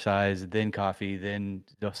exercise, then coffee, then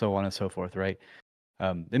so on and so forth, right?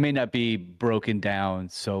 It may not be broken down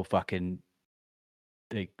so fucking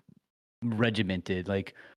like regimented,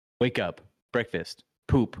 like wake up, breakfast,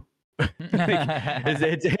 poop. It's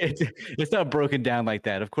not broken down like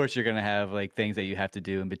that. Of course, you're gonna have like things that you have to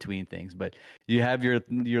do in between things, but you have your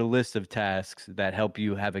list of tasks that help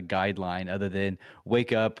you have a guideline. Other than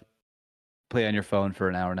wake up, play on your phone for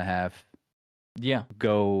an hour and a half, Yeah.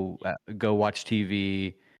 go watch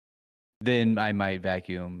TV, then I might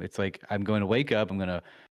vacuum. It's like I'm going to wake up, I'm going to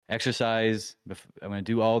exercise, I'm going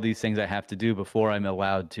to do all these things I have to do before I'm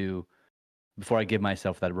allowed to, before I give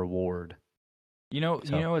myself that reward. So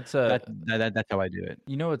it's that's how I do it.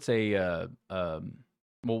 It's a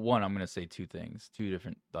well, one, I'm going to say two things, two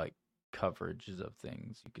different like coverages of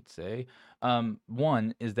things you could say.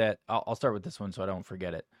 One is that I'll start with this one so I don't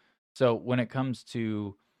forget it. So when it comes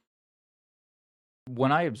to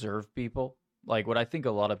when I observe people, like what I think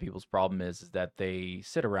a lot of people's problem is that they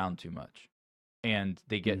sit around too much, and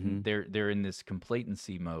they get they're in this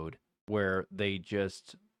complacency mode where they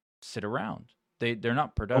just sit around. They're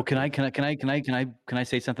not productive. Oh, can I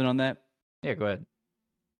say something on that? Yeah, go ahead.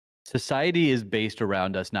 Society is based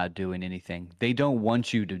around us not doing anything. They don't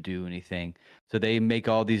want you to do anything. So they make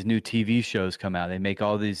all these new TV shows come out. They make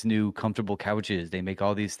all these new comfortable couches. They make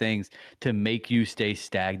all these things to make you stay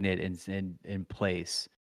stagnant and in place.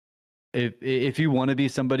 If you want to be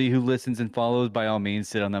somebody who listens and follows, by all means,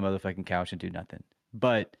 sit on that motherfucking couch and do nothing.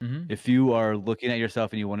 But if you are looking at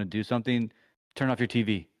yourself and you want to do something, turn off your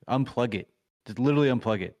TV. Unplug it. Just literally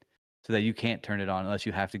unplug it so that you can't turn it on unless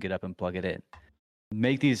you have to get up and plug it in.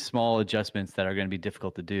 Make these small adjustments that are going to be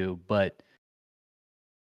difficult to do, but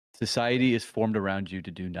society is formed around you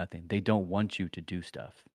to do nothing. They don't want you to do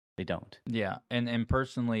stuff. They don't. Yeah, and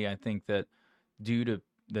personally, I think that due to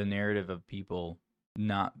the narrative of people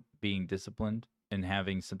not being disciplined and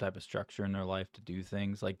having some type of structure in their life to do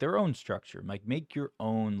things, like their own structure, like make your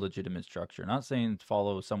own legitimate structure. Not saying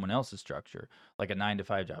follow someone else's structure, like a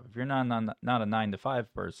 9-to-5 job. If you're not a 9-to-5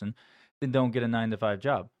 person, then don't get a 9-to-5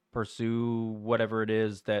 job. Pursue whatever it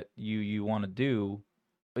is that you want to do,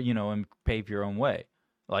 and pave your own way.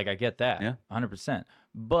 Like I get that, 100%.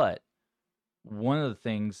 But one of the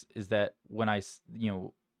things is that when I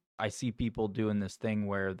see people doing this thing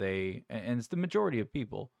where and it's the majority of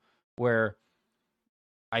people, where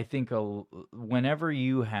I think whenever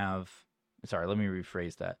you have, sorry, let me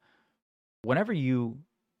rephrase that. Whenever you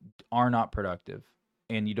are not productive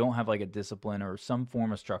and you don't have like a discipline or some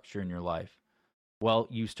form of structure in your life, well,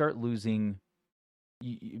 you start losing,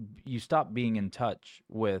 you stop being in touch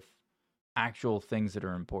with actual things that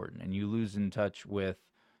are important, and you lose in touch with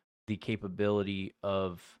the capability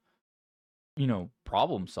of,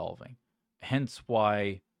 problem solving. Hence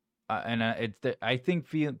why, I think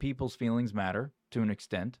people's feelings matter to an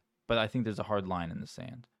extent, but I think there's a hard line in the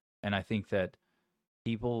sand. And I think that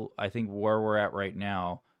I think where we're at right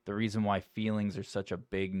now, the reason why feelings are such a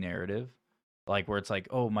big narrative, like where it's like,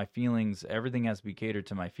 oh, my feelings, everything has to be catered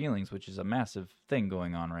to my feelings, which is a massive thing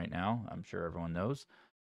going on right now. I'm sure everyone knows.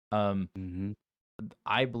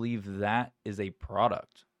 I believe that is a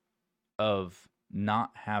product of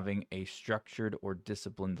not having a structured or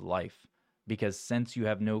disciplined life, because since you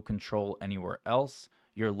have no control anywhere else,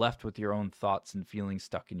 you're left with your own thoughts and feelings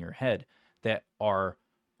stuck in your head that are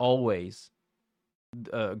always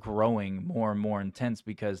growing more and more intense,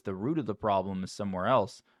 because the root of the problem is somewhere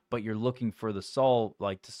else, but you're looking for to solve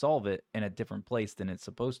it in a different place than it's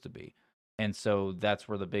supposed to be. And so that's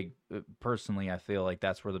where personally, I feel like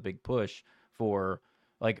that's where the big push for,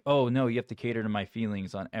 like, oh no, you have to cater to my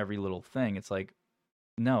feelings on every little thing. It's like,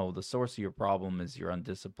 no, the source of your problem is you're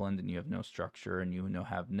undisciplined and you have no structure and you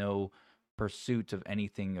have no pursuit of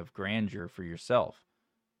anything of grandeur for yourself.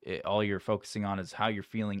 All you're focusing on is how you're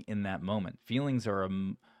feeling in that moment. Feelings are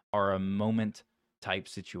are a moment type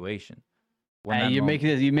situation. You're making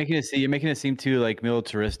it seem too like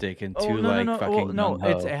militaristic and too fucking no.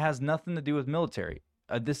 gung-ho. It has nothing to do with military.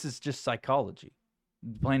 This is just psychology,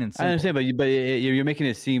 plain and simple. I understand, but you're making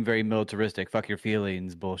it seem very militaristic. Fuck your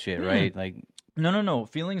feelings, bullshit, right? Like, no.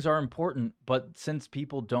 Feelings are important, but since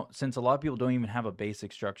a lot of people don't even have a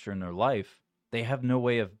basic structure in their life, they have no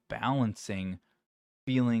way of balancing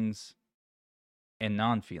feelings and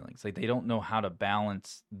non-feelings. Like, they don't know how to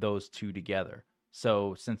balance those two together.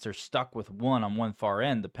 So since they're stuck with one on one far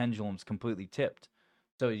end, the pendulum's completely tipped.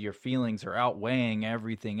 So your feelings are outweighing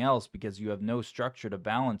everything else because you have no structure to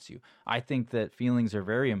balance you. I think that feelings are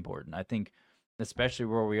very important. I think, especially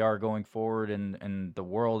where we are going forward in the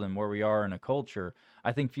world and where we are in a culture,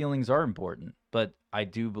 I think feelings are important. But I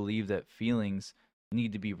do believe that feelings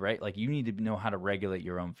need to be right. Like, you need to know how to regulate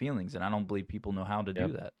your own feelings, and I don't believe people know how to do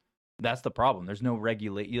that. That's the problem. There's no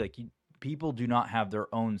people do not have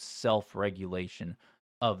their own self-regulation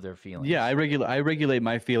of their feelings. Yeah, I regulate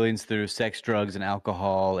my feelings through sex, drugs, and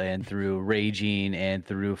alcohol, and through raging, and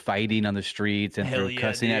through fighting on the streets, and through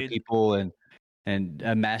cussing at people, and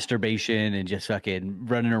masturbation, and just fucking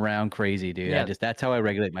running around crazy, dude. Yeah. That's how I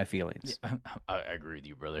regulate my feelings. Yeah, I agree with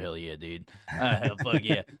you, brother. Hell yeah, dude. Fuck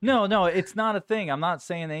yeah. No, it's not a thing. I'm not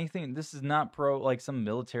saying anything. This is not like some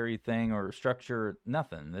military thing or structure.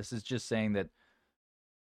 Nothing. This is just saying that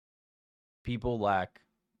people lack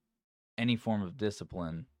any form of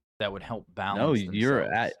discipline that would help balance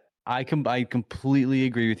themselves. I completely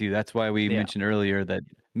agree with you. That's why we mentioned earlier that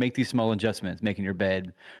make these small adjustments, making your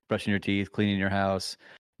bed, brushing your teeth, cleaning your house,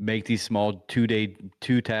 make these small 2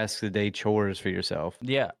 tasks a day chores for yourself.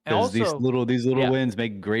 Yeah. Because these little wins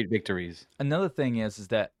make great victories. Another thing is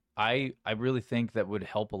that I really think that would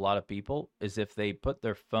help a lot of people is if they put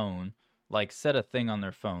their phone, like, set a thing on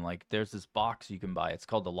their phone. Like, there's this box you can buy. It's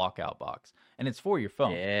called the lockout box, and it's for your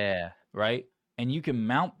phone. Yeah. Right? And you can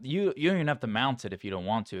mount, you don't even have to mount it if you don't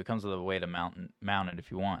want to. It comes with a way to mount it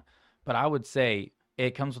if you want. But I would say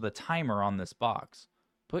it comes with a timer on this box.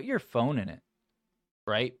 Put your phone in it,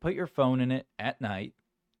 right? Put your phone in it at night,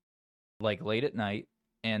 like late at night.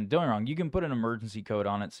 And don't get me wrong, you can put an emergency code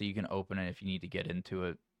on it so you can open it if you need to get into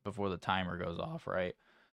it before the timer goes off, right?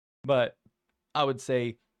 But I would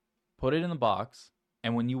say put it in the box,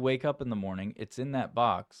 and when you wake up in the morning, it's in that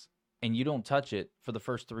box, and you don't touch it for the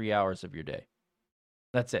first 3 hours of your day.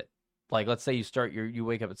 That's it. Like, let's say you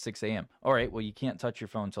wake up at 6 a.m. All right, well, you can't touch your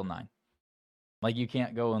phone until 9. Like, you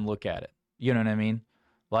can't go and look at it. You know what I mean?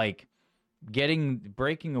 Like,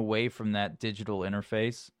 breaking away from that digital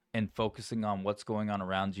interface and focusing on what's going on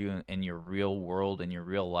around you in your real world and your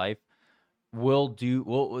real life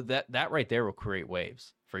that right there will create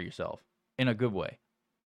waves for yourself in a good way.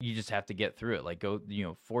 You just have to get through it. Like,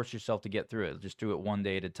 force yourself to get through it. Just do it one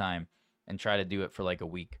day at a time and try to do it for like a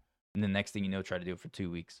week. And the next thing you know, try to do it for 2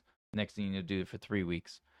 weeks. Next thing you know, do it for 3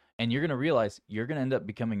 weeks. And you're going to realize you're going to end up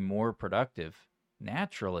becoming more productive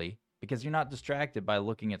naturally because you're not distracted by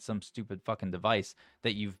looking at some stupid fucking device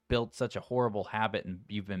that you've built such a horrible habit and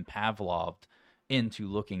you've been Pavloved into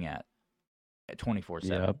looking at 24/7.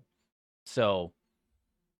 Yep. So,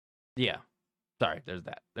 yeah. Sorry, there's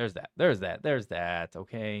that.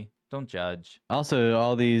 Okay, don't judge. Also,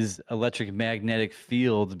 all these electromagnetic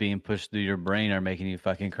fields being pushed through your brain are making you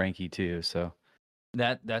fucking cranky too. So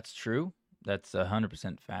that's true. That's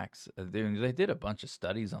 100% facts. They did a bunch of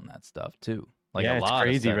studies on that stuff too. Like, yeah, it's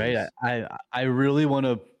crazy, right? I really want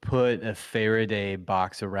to put a Faraday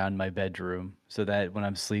box around my bedroom so that when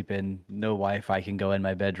I'm sleeping, no Wi-Fi can go in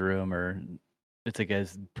my bedroom, or it's like a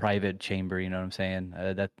private chamber. You know what I'm saying?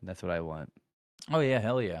 That's what I want. Oh, yeah,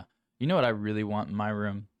 hell yeah. You know what I really want in my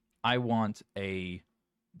room? I want a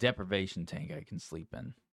deprivation tank I can sleep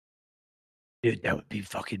in. Dude, that would be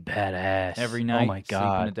fucking badass. Every night, oh my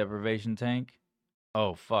God. Sleep in a deprivation tank?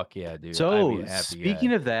 Oh, fuck yeah, dude. So,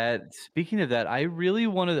 speaking of that, I really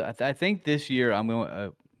want to, I think this year I'm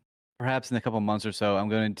going, perhaps in a couple months or so, I'm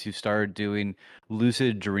going to start doing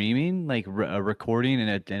lucid dreaming, like recording and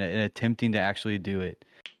attempting to actually do it.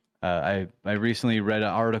 I recently read an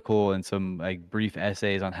article and some like brief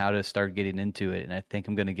essays on how to start getting into it, and I think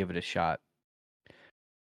I'm going to give it a shot.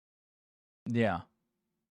 Yeah,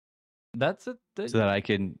 that's it. So that I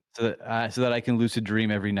can lucid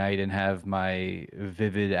dream every night and have my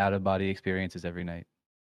vivid out of body experiences every night.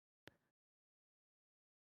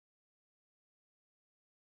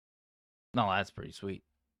 No, that's pretty sweet.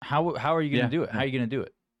 How are you going to do it? How are you going to do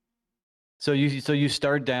it? So you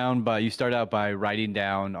start out by writing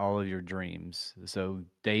down all of your dreams. So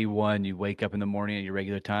day 1, you wake up in the morning at your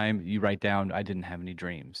regular time, you write down, I didn't have any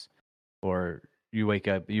dreams. Or you wake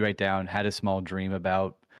up, you write down, had a small dream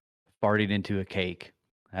about farting into a cake.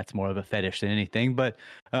 that's more of a fetish than anything. But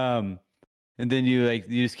and then you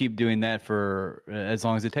just keep doing that for as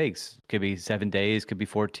long as it takes. Could be 7 days, could be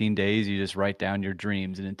 14 days. You just write down your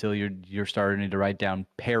dreams, and until you're starting to write down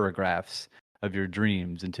paragraphs of your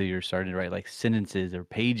dreams, until you're starting to write like sentences or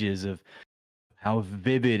pages of how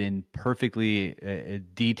vivid and perfectly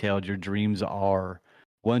detailed your dreams are.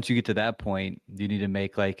 Once you get to that point, you need to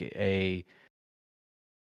make like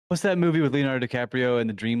what's that movie with Leonardo DiCaprio and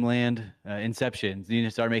the Dreamland? Inception. You need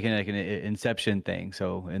to start making like an Inception thing.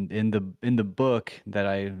 So in the book that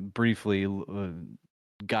I briefly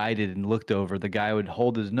guided and looked over, the guy would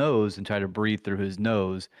hold his nose and try to breathe through his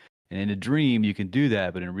nose. And in a dream, you can do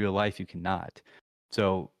that, but in real life, you cannot.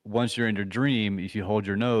 So once you're in your dream, if you hold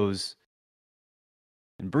your nose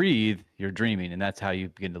and breathe, you're dreaming, and that's how you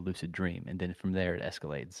begin to lucid dream. And then from there, it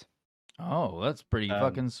escalates. Oh, that's pretty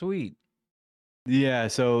fucking sweet. Yeah,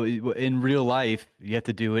 so in real life, you have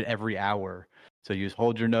to do it every hour. So you just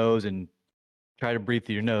hold your nose and try to breathe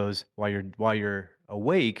through your nose while you're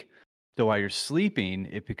awake. So while you're sleeping,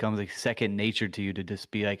 it becomes like second nature to you to just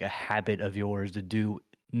be like a habit of yours to do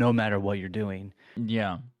no matter what you're doing.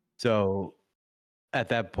 Yeah. So at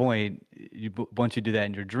that point, once you do that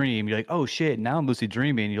in your dream, you're like, oh shit, now I'm lucid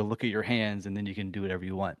dreaming. You'll look at your hands, and then you can do whatever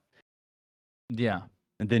you want. Yeah.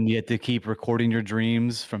 And then you have to keep recording your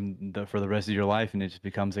dreams for the rest of your life, and it just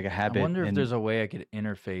becomes like a habit. I wonder if there's a way I could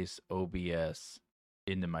interface OBS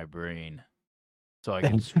into my brain so I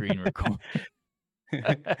can screen record.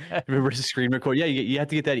 Reverse screen record. Yeah, you have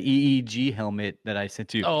to get that EEG helmet that I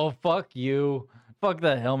sent you. Oh, fuck you. Fuck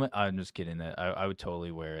that helmet. I'm just kidding. That I would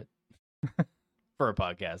totally wear it for a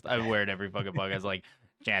podcast. I would wear it every fucking podcast. Like,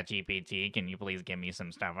 ChatGPT, can you please give me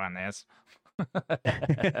some stuff on this?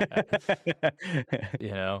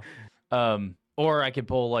 You know, or I could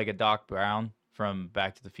pull like a Doc Brown from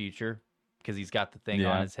Back to the Future because he's got the thing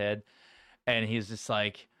on his head, and he's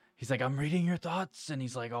like, I'm reading your thoughts, and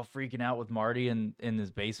he's like all freaking out with Marty in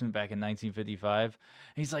his basement back in 1955.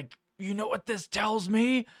 And he's like, you know what this tells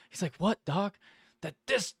me? He's like, what, Doc? That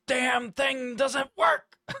this damn thing doesn't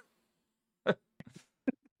work.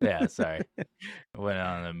 Yeah, sorry. Went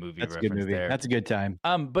on a movie That's reference a good movie. there. That's a good time.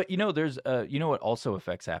 But there's you know what also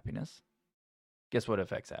affects happiness? Guess what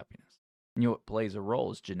affects happiness? You know what plays a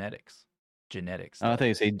role is genetics. Genetics. I thought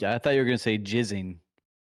you were gonna say jizzing.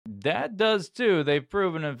 That does too. They've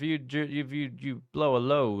proven if you blow a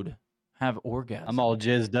load, have orgasm. I'm all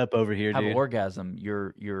jizzed up over here, have dude. orgasm.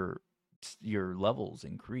 Your levels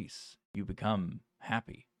increase. You become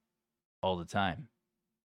happy all the time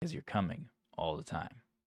because you're coming all the time.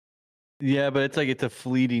 Yeah, but it's a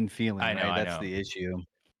fleeting feeling. I know, right? I That's know. the issue.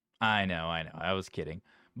 I know. I was kidding,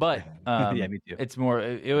 but Yeah, me too. it's more.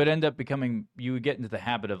 It would end up becoming. You would get into the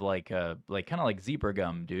habit of like kind of like zebra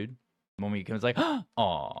gum, dude. When we comes like,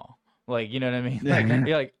 oh, like you know what I mean? Like,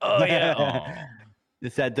 you're like, oh yeah, aw.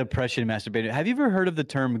 It's that depression masturbating. Have you ever heard of the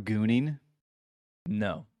term gooning?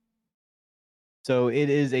 No. So it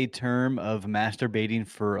is a term of masturbating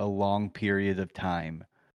for a long period of time,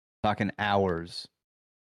 talking hours.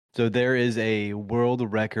 So there is a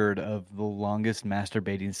world record of the longest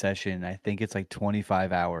masturbating session. I think it's like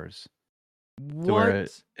 25 hours. What? So where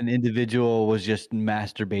an individual was just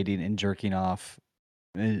masturbating and jerking off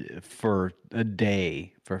for a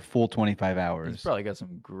day, for a full 25 hours. He's probably got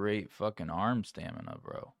some great fucking arm stamina,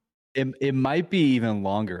 bro. It might be even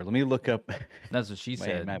longer. Let me look up. That's what she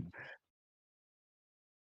said. my-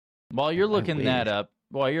 While you're looking that wish.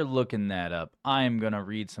 up, I'm gonna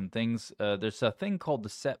read some things. There's a thing called the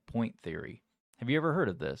set point theory. Have you ever heard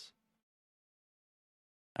of this?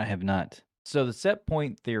 I have not. So the set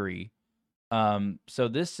point theory, so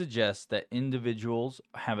this suggests that individuals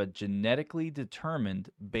have a genetically determined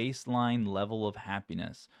baseline level of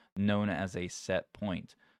happiness known as a set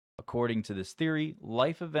point. According to this theory,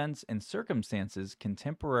 life events and circumstances can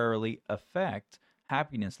temporarily affect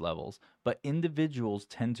happiness levels, but individuals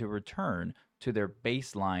tend to return to their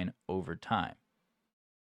baseline over time.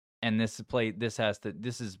 And this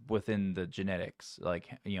is within the genetics, like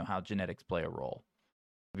how genetics play a role.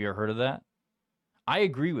 Have you ever heard of that? I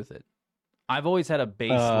agree with it. I've always had a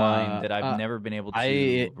baseline that I've never been able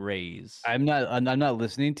to raise. I'm not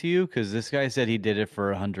listening to you because this guy said he did it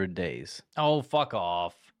for 100 days. Oh, fuck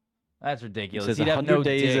off. That's ridiculous. Says He'd have 100 no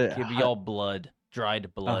days, dick. He'd be all blood,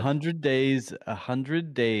 dried blood. 100 days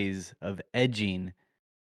of edging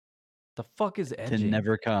The fuck is edging? to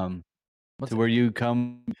never come. What's to where you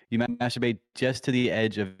masturbate just to the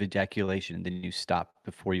edge of ejaculation, and then you stop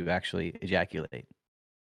before you actually ejaculate.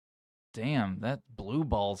 Damn, that blue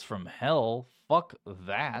balls from hell. Fuck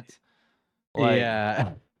that. Like,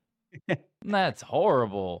 Yeah. That's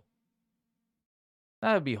horrible.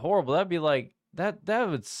 That would be horrible. That'd be like That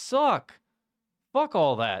would suck. Fuck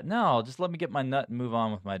all that. No, just let me get my nut and move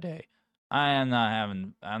on with my day. I'm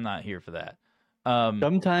not here for that.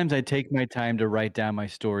 Sometimes I take my time to write down my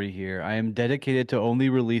story here. I am dedicated to only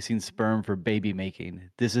releasing sperm for baby making.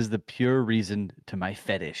 This is the pure reason to my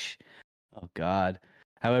fetish. Oh God.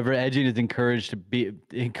 However, edging is encouraged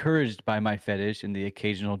by my fetish in the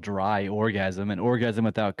occasional dry orgasm, an orgasm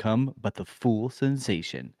without cum, but the full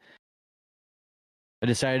sensation. I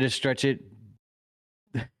decided to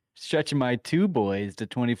stretch my two boys to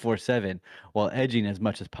 24/7 while edging as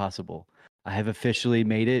much as possible. I have officially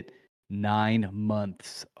made it 9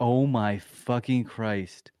 months. Oh my fucking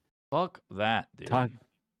Christ. Fuck that, dude.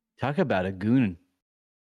 Talk about a goon.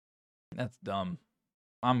 That's dumb.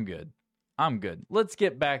 I'm good. Let's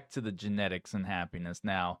get back to the genetics and happiness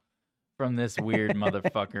now from this weird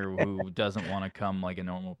motherfucker who doesn't want to come like a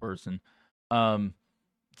normal person.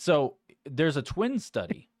 So there's a twin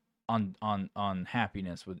study on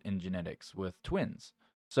happiness in genetics with twins.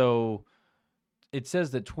 So it says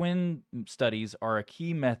that twin studies are a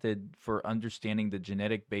key method for understanding the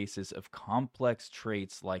genetic basis of complex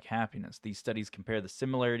traits like happiness. These studies compare the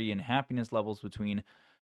similarity in happiness levels between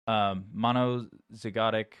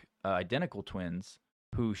monozygotic identical twins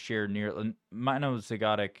who share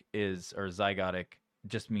monozygotic or zygotic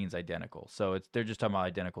just means identical. So they're just talking about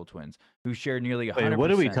identical twins who share nearly 100%. Wait,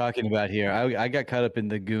 what are we talking about here? I got caught up in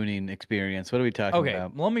the gooning experience. What are we talking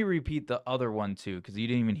about? Okay, let me repeat the other one too, because you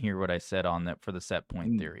didn't even hear what I said on that for the set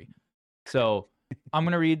point theory. So I'm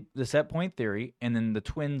going to read the set point theory and then the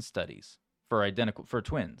twin studies for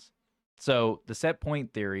twins. So the set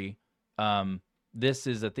point theory, this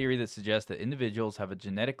is a theory that suggests that individuals have a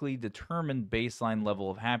genetically determined baseline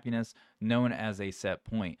level of happiness known as a set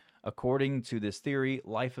point. According to this theory,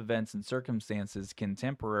 life events and circumstances can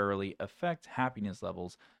temporarily affect happiness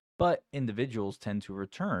levels, but individuals tend to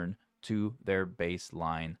return to their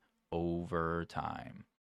baseline over time.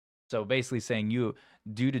 So basically saying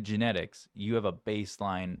due to genetics, you have a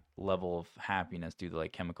baseline level of happiness due to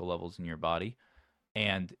like chemical levels in your body,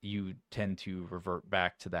 and you tend to revert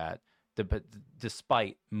back to that. But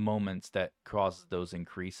despite moments that cause those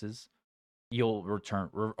increases, you'll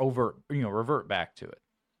revert back to it.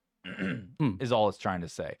 Is all it's trying to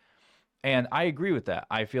say. And I agree with that.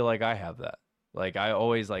 I feel like I have that. Like I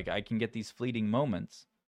always I can get these fleeting moments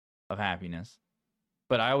of happiness,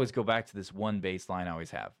 but I always go back to this one baseline I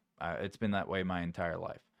always have. It's been that way my entire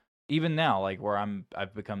life. Even now, like where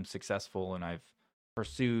I've become successful and I've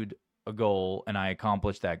pursued a goal and I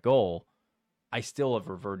accomplished that goal, I still have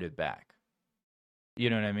reverted back.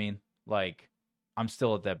 You know what I mean? Like I'm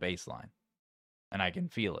still at that baseline and I can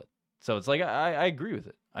feel it. So it's like I agree with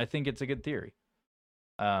it. I think it's a good theory.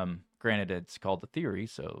 Granted, it's called a theory,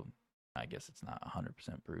 so I guess it's not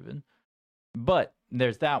 100% proven. But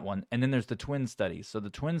there's that one, and then there's the twin studies. So the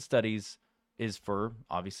twin studies is for,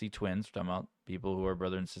 obviously, twins. We're talking about people who are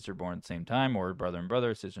brother and sister born at the same time, or brother and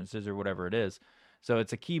brother, sister and sister, whatever it is. So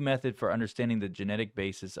it's a key method for understanding the genetic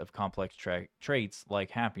basis of complex traits like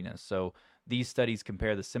happiness. So these studies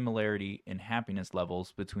compare the similarity in happiness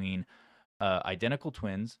levels between identical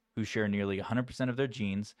twins who share nearly 100% of their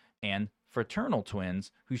genes and fraternal twins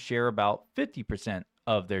who share about 50%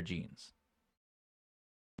 of their genes.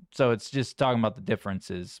 So it's just talking about the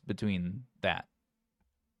differences between that.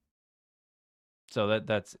 So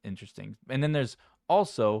that's interesting. And then there's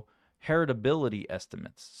also heritability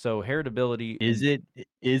estimates. So heritability is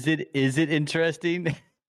it interesting?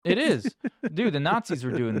 It is. Dude, the Nazis were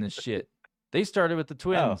doing this shit. They started with the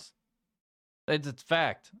twins. It's a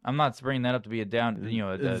fact. I'm not bringing that up to be a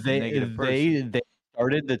negative person. They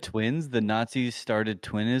started the twins. The Nazis started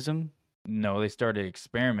twinism. No, they started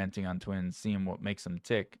experimenting on twins, seeing what makes them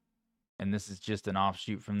tick. And this is just an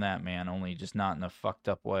offshoot from that, man. Only just not in a fucked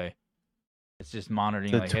up way. It's just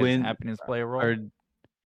monitoring like hey, does happiness play a role.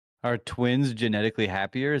 Are twins genetically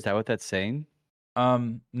happier? Is that what that's saying?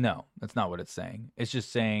 No, that's not what it's saying. It's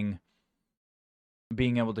just saying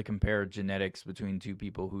being able to compare genetics between two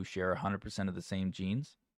people who share 100% of the same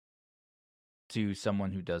genes to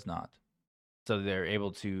someone who does not. So they're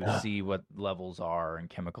able to see what levels are and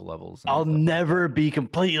chemical levels. And I'll never be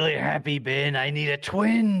completely happy, Ben. I need a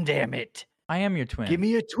twin, damn it. I am your twin. Give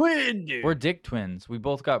me a twin, dude. We're dick twins. We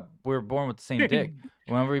were born with the same dick.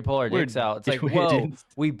 Whenever we pull our dicks out, it's like, whoa,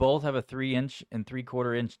 we both have a 3-inch and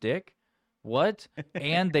 3/4-inch dick? What?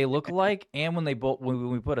 And they look alike? And when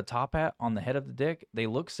we put a top hat on the head of the dick, they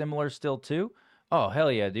look similar still too? Oh,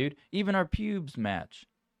 hell yeah, dude. Even our pubes match.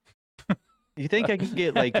 You think I could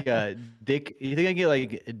get like dick? You think I get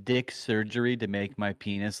like dick surgery to make my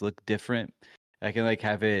penis look different? I can like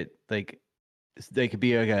have it like they could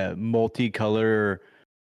be like a multicolor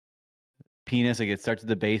penis. Like it starts at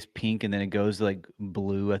the base pink, and then it goes like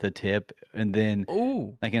blue at the tip, and then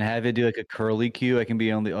I can have it do like a curly Q. I can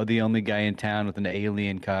be the only guy in town with an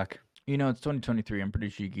alien cock. You know, it's 2023. I'm pretty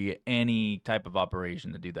sure you can get any type of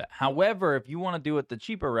operation to do that. However, if you want to do it the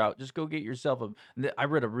cheaper route, just go get yourself I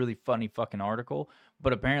read a really funny fucking article,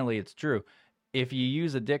 but apparently it's true. If you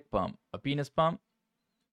use a dick pump, a penis pump,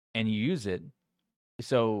 and you use it,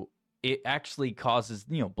 so it actually causes,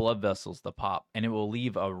 blood vessels to pop, and it will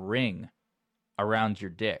leave a ring around your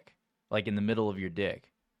dick, like in the middle of your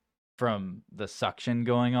dick, from the suction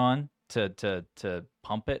going on to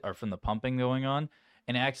pump it, or from the pumping going on.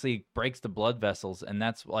 And it actually breaks the blood vessels, and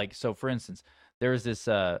that's like, so for instance, there's this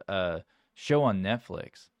show on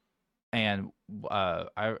Netflix, and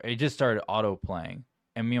it just started auto playing,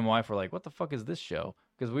 and me and my wife were like, "What the fuck is this show?"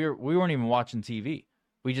 Because we weren't even watching TV,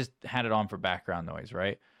 we just had it on for background noise,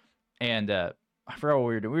 right? And I forgot what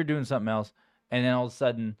we were doing. We were doing something else, and then all of a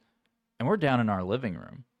sudden, and we're down in our living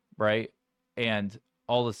room, right? And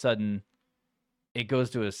all of a sudden, it goes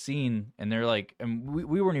to a scene, and they're like, and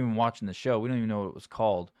we weren't even watching the show. We don't even know what it was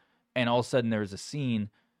called. And all of a sudden there was a scene,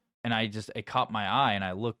 and it caught my eye, and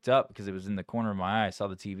I looked up because it was in the corner of my eye. I saw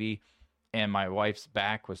the TV, and my wife's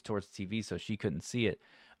back was towards the TV, so she couldn't see it.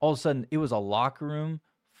 All of a sudden, it was a locker room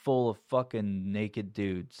full of fucking naked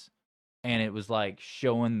dudes. And it was like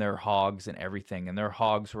showing their hogs and everything. And their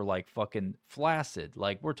hogs were like fucking flaccid.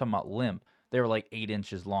 Like, we're talking about limp. They were like 8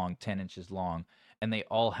 inches long, 10 inches long. And they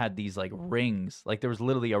all had these like rings. Like there was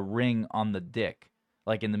literally a ring on the dick,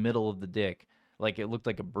 like in the middle of the dick. Like it looked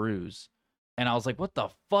like a bruise. And I was like, what the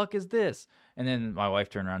fuck is this? And then my wife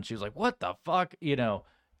turned around. She was like, what the fuck?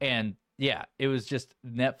 And yeah, it was just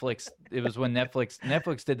Netflix. It was when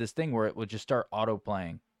Netflix did this thing where it would just start auto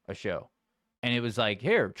playing a show. And it was like,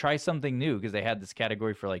 here, try something new. Because they had this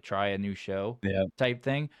category for like, try a new show type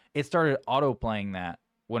thing. It started auto playing that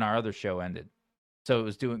when our other show ended. So it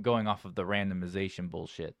was going off of the randomization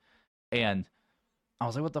bullshit. And I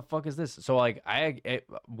was like, what the fuck is this? So like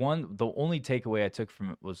the only takeaway I took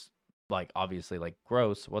from it was like, obviously like,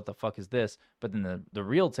 gross, what the fuck is this? But then the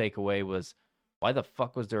real takeaway was, why the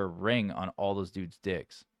fuck was there a ring on all those dudes'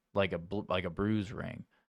 dicks? Like a bruise ring.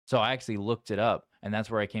 So I actually looked it up, and that's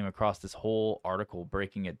where I came across this whole article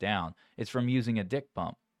breaking it down. It's from using a dick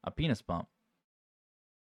pump, a penis pump.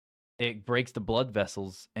 It breaks the blood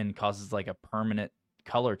vessels and causes like a permanent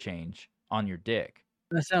color change on your dick.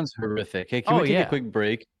 That sounds horrific. Hey, can we take a quick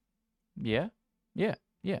break? Yeah. I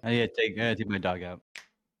gotta take my dog out.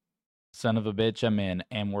 Son of a bitch, I'm in,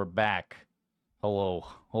 and we're back. Hello.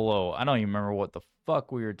 I don't even remember what the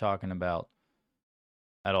fuck we were talking about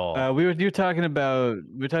at all. We were talking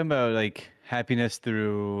about like happiness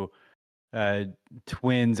through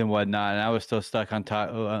twins and whatnot, and I was still stuck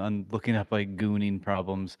on looking up like gooning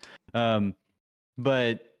problems.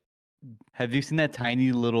 But have you seen that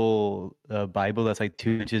tiny little Bible that's like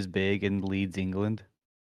 2 inches big in Leeds, England?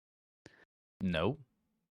 No.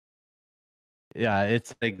 Yeah,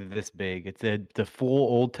 it's like this big. It's the full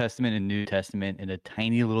Old Testament and New Testament in a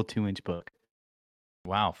tiny little 2-inch book.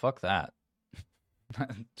 Wow, fuck that.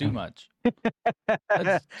 Too much.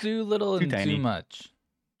 That's too little and too much.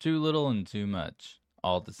 Too little and too much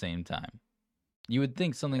all at the same time. You would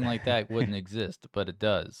think something like that wouldn't exist, but it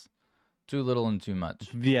does. Too little and too much.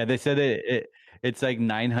 Yeah, they said it's like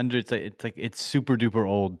 900. It's super duper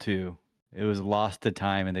old too. It was lost to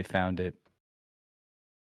time, and they found it.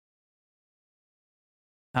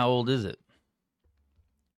 How old is it?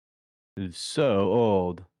 It's so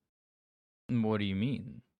old. What do you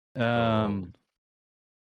mean?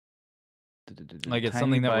 Like it's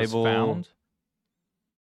something that Bible. Was found?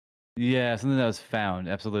 Yeah, something that was found.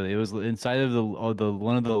 Absolutely. It was inside of the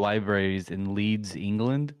one of the libraries in Leeds,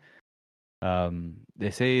 England.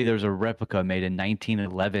 They say there's a replica made in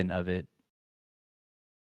 1911 of it.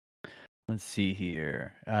 Let's see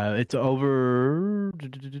here. It's over.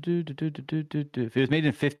 It was made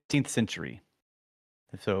in 15th century,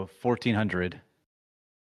 so 1400.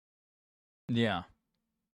 Yeah.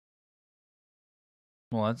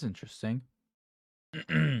 Well, that's interesting.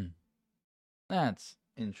 That's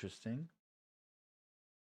interesting.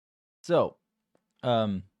 So,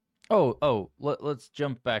 let's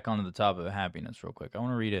jump back onto the topic of happiness real quick. I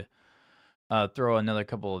want to read throw another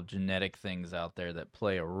couple of genetic things out there that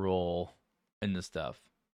play a role in this stuff.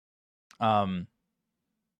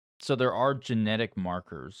 So there are genetic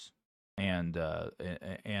markers and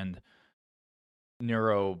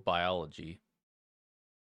neurobiology.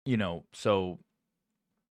 So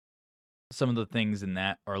some of the things in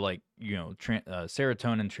that are like,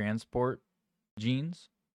 serotonin transport genes,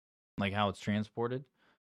 like how it's transported.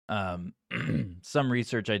 Some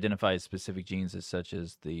research identifies specific genes as such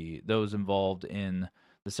as those involved in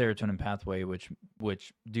the serotonin pathway, which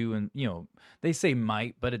do, and they say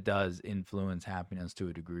might, but it does influence happiness to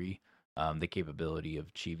a degree. The capability of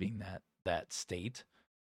achieving that state,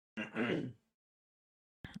 and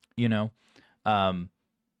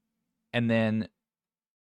then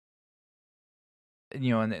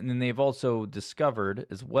and then they've also discovered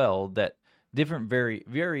as well that different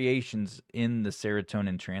variations in the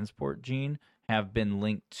serotonin transport gene have been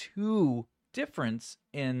linked to differences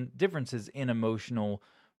in emotional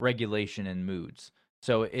regulation and moods.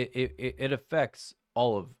 So it affects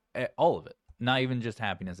all of it, not even just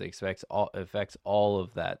happiness. It affects all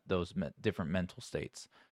of those different mental states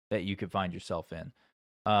that you could find yourself in.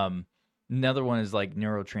 Another one is like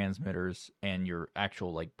neurotransmitters and your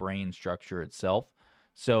actual like brain structure itself.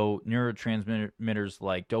 So neurotransmitters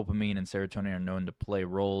like dopamine and serotonin are known to play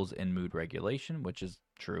roles in mood regulation, which is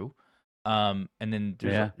true. And then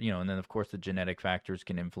there's and then of course the genetic factors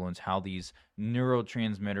can influence how these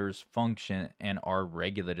neurotransmitters function and are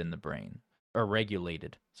regulated in the brain. Or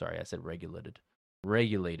regulated. Sorry, I said regulated.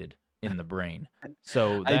 Regulated in the brain.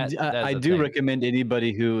 So I do recommend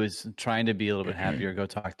anybody who is trying to be a little bit happier, go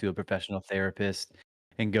talk to a professional therapist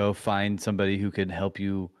and go find somebody who can help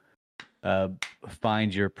you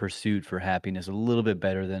find your pursuit for happiness a little bit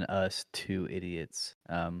better than us two idiots.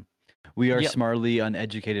 We are smartly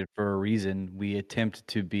uneducated for a reason. We attempt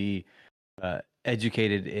to be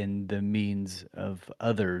educated in the means of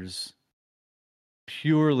others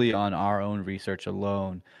purely on our own research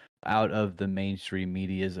alone, out of the mainstream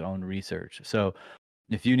media's own research. So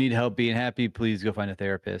if you need help being happy, please go find a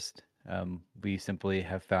therapist. We simply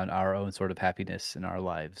have found our own sort of happiness in our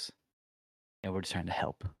lives, and we're just trying to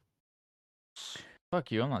help.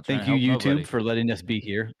 Fuck you, I'm not trying to help Thank you, YouTube, nobody. for letting us be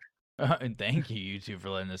here. And thank you, YouTube, for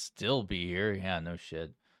letting us still be here. Yeah, no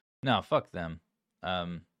shit. No, fuck them.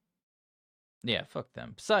 Yeah, fuck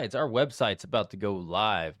them. Besides, our website's about to go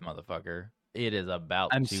live, motherfucker. It is about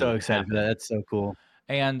I'm to so excited for that. happen. That's so cool.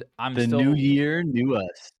 And the new year, new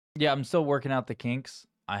us. Yeah, I'm still working out the kinks.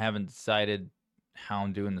 I haven't decided how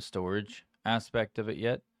I'm doing the storage aspect of it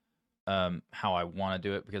yet. How I want to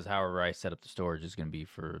do it, because however I set up the storage is going to be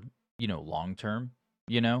for, long term,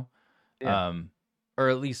 Yeah. Or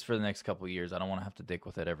at least for the next couple of years. I don't want to have to dick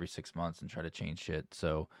with it every 6 months and try to change shit.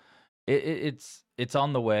 So it's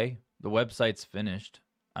on the way. The website's finished.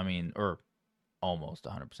 I mean, or almost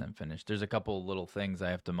 100% finished. There's a couple of little things I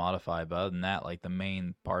have to modify, but other than that, like the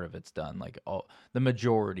main part of it's done. Like the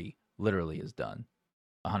majority literally is done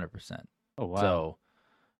 100%. Oh, wow. So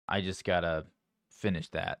I just got to finish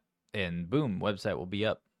that, and boom, website will be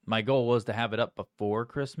up. My goal was to have it up before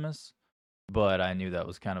Christmas, but I knew that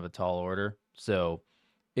was kind of a tall order. So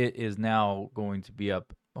it is now going to be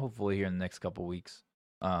up hopefully here in the next couple weeks.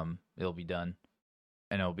 It'll be done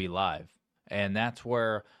and it'll be live. And that's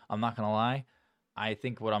where, I'm not going to lie, I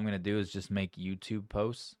think what I'm going to do is just make YouTube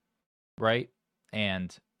posts, right?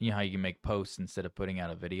 And you know how you can make posts instead of putting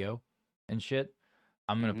out a video and shit?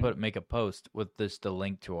 I'm going to make a post with just a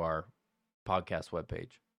link to our podcast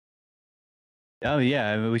webpage. Oh yeah,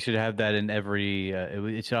 I mean, we should have that in every.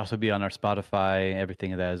 It should also be on our Spotify,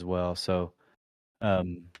 everything of that as well. So,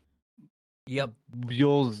 yep,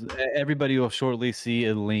 everybody will shortly see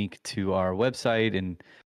a link to our website and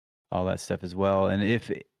all that stuff as well. And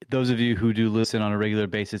if those of you who do listen on a regular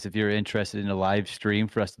basis, if you're interested in a live stream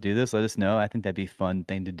for us to do this, let us know. I think that'd be a fun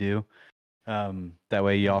thing to do. That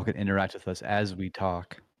way, y'all can interact with us as we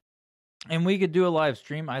talk. And we could do a live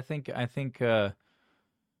stream.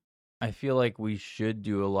 I feel like we should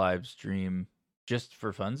do a live stream just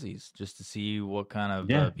for funsies, just to see what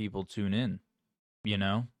kind of people tune in. I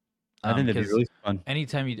think that'd be really fun.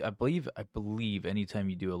 Anytime I believe anytime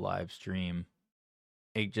you do a live stream,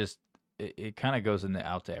 it kind of goes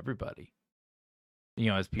out to everybody.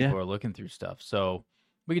 As people are looking through stuff. So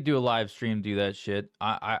we could do a live stream, do that shit.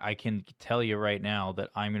 I can tell you right now that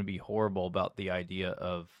I'm going to be horrible about the idea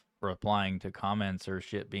of replying to comments or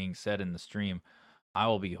shit being said in the stream. I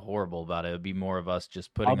will be horrible about it. It'll be more of us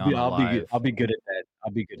just putting on a live. I'll be good at that.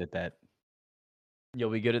 You'll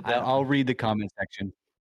be good at that? I'll read the comment section.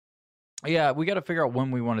 Yeah, we got to figure out when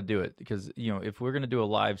we want to do it, because, if we're going to do a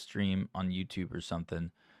live stream on YouTube or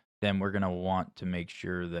something, then we're going to want to make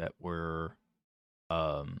sure that we're,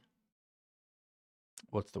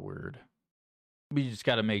 what's the word? We just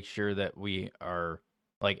got to make sure that we are,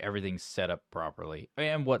 like, everything's set up properly,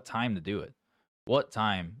 and what time to do it. What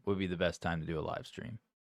time would be the best time to do a live stream?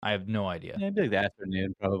 I have no idea. Yeah, it'd be like the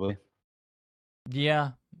afternoon, probably.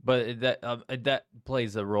 Yeah, but that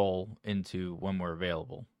plays a role into when we're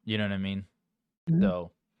available. You know what I mean? Mm-hmm. So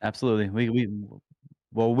absolutely,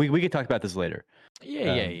 Well, we could talk about this later.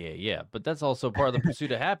 Yeah. But that's also part of the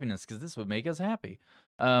pursuit of happiness because this would make us happy.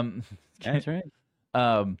 That's right.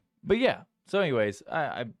 But yeah. So, anyways,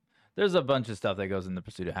 I there's a bunch of stuff that goes in the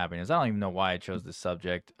pursuit of happiness. I don't even know why I chose this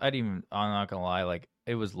subject. I'm not gonna lie, like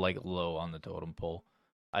it was like low on the totem pole.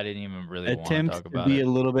 I didn't even really want to talk about be it. a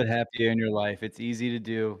little bit happier in your life. It's easy to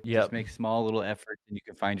do. Yep. Just make small little efforts, and you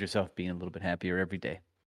can find yourself being a little bit happier every day.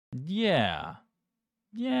 Yeah.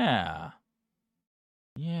 I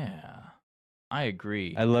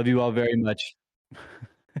agree. I love you all very much.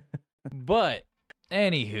 But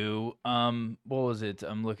anywho, what was it?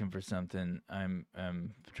 I'm looking for something. I'm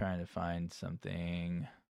trying to find something.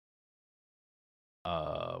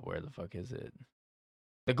 Where the fuck is it?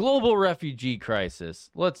 The global refugee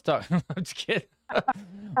crisis. Let's talk. I'm just kidding.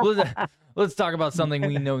 Let's talk about something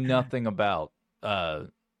we know nothing about.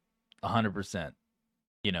 100%.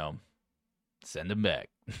 You know, send them back.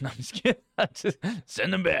 I'm just kidding. Just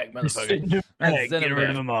send them back, motherfucker. Send them back. Send Get them rid back.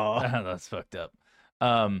 of them all. That's fucked up.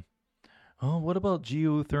 Oh, what about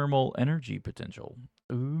geothermal energy potential?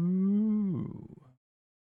 Ooh.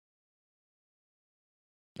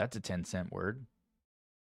 That's a 10-cent word.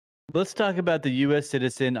 Let's talk about the U.S.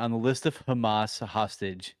 citizen on the list of Hamas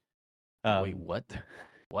hostage. Wait, what?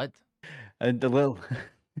 What? And the little.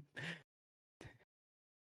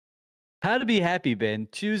 How to be happy, Ben?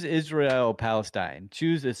 Choose Israel, Palestine.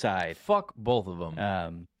 Choose a side. Fuck both of them.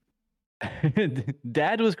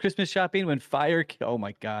 Dad was Christmas shopping when fire. Oh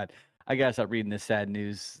my God! I gotta stop reading this sad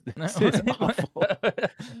news. This is awful.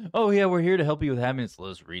 Oh yeah, we're here to help you with happiness.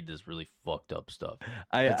 Let's read this really fucked up stuff.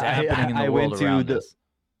 That's I happening in the world went to around us.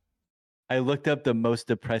 I looked up the most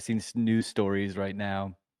depressing news stories right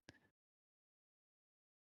now.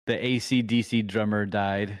 The AC/DC drummer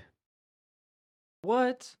died.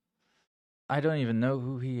 What? I don't even know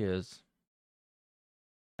who he is.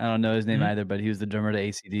 I don't know his name either, but he was the drummer to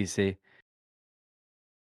AC/DC.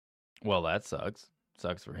 Well, that sucks.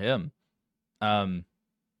 Sucks for him.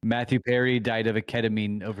 Matthew Perry died of a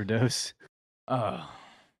ketamine overdose. Oh,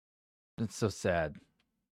 that's so sad.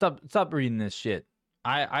 Stop reading this shit.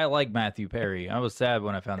 I like Matthew Perry. I was sad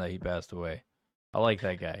when I found out he passed away. I like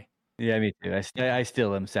that guy. Yeah, me too. I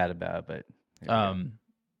still am sad about it,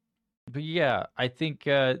 but yeah, I think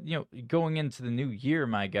going into the new year,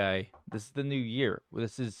 my guy. This is the new year.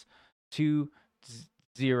 This is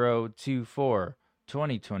 2024,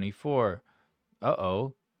 2024.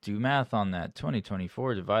 Uh-oh. Do math on that.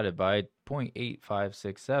 2024 divided by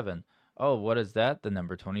 0.8567. Oh, what is that? The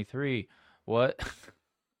number 23. What?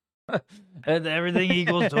 And everything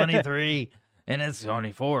equals 23. And it's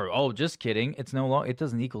 24. Oh, just kidding. It's no longer. It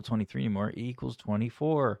doesn't equal 23 anymore. It equals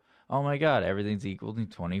 24. Oh my God, everything's equal to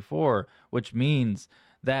 24, which means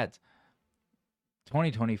that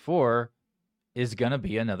 2024 is gonna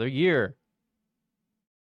be another year.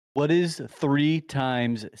 What is 3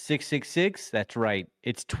 times 666? That's right.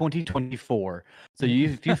 It's 2024. So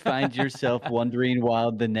if you find yourself wondering why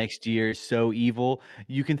the next year is so evil,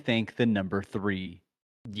 you can thank the number 3.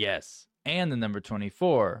 Yes, and the number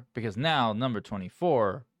 24, because now number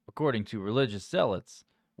 24, according to religious zealots,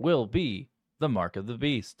 will be the mark of the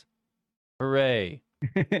beast. Hooray.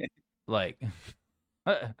 Like,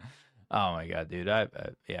 oh my God, dude.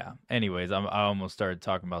 Yeah. Anyways, I almost started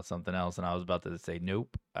talking about something else and I was about to say,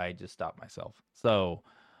 nope. I just stopped myself. So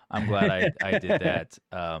I'm glad I did that.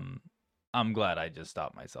 I'm glad I just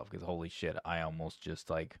stopped myself because holy shit, I almost just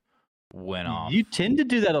like went off. You tend to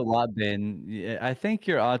do that a lot, Ben. I think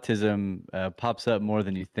your autism pops up more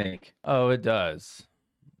than you think. Oh, it does.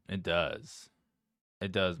 It does.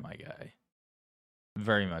 It does, my guy.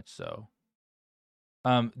 Very much so.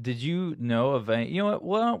 Did you know of any? You know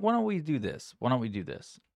what? Why don't we do this?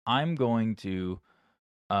 I'm going to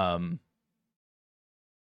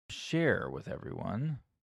share with everyone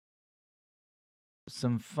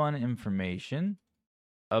some fun information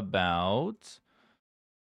about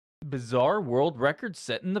bizarre world records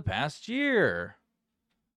set in the past year.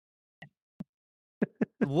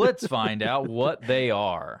 Let's find out what they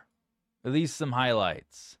are. At least some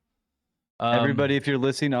highlights. Everybody, if you're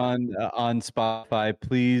listening on Spotify,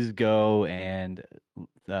 please go and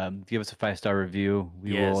give us a 5-star review.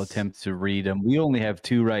 We will attempt to read them. We only have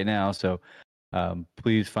 2 right now, so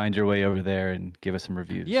please find your way over there and give us some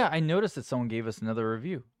reviews. Yeah, I noticed that someone gave us another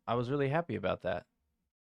review. I was really happy about that.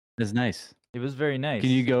 That's nice. It was very nice. Can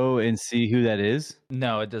you go and see who that is?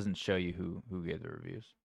 No, it doesn't show you who gave the reviews.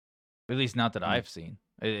 At least not that I've seen.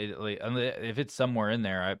 If it's somewhere in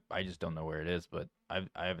there, I just don't know where it is, but I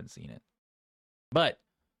haven't seen it. But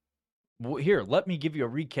here, let me give you a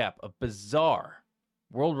recap of bizarre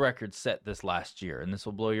world records set this last year, and this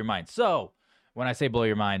will blow your mind. So, when I say blow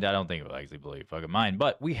your mind, I don't think it will actually blow your fucking mind.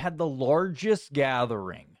 But we had the largest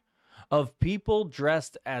gathering of people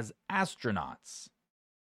dressed as astronauts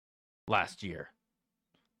last year.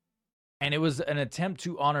 And it was an attempt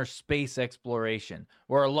to honor space exploration,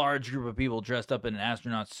 where a large group of people dressed up in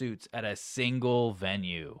astronaut suits at a single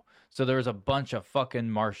venue. So there was a bunch of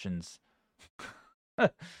fucking Martians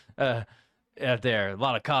out there, a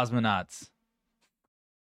lot of cosmonauts.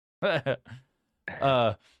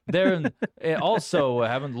 They're also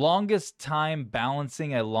having longest time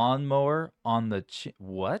balancing a lawnmower on the chin.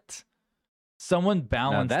 What? Someone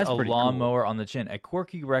balanced a lawnmower on the chin. A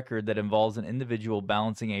quirky record that involves an individual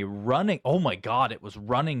balancing a running. Oh my God, it was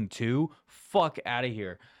running too? Fuck out of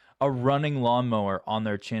here. A running lawnmower on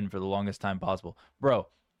their chin for the longest time possible. Bro,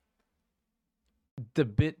 the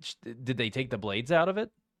bitch, did they take the blades out of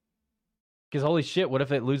it? Because holy shit, what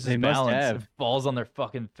if it loses balance and falls on their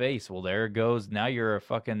fucking face? Well, there it goes. Now you're a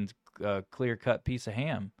fucking clear-cut piece of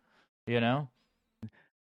ham, you know?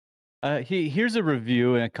 Here's a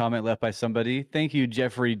review and a comment left by somebody. Thank you,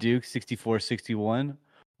 Jeffrey Duke 6461.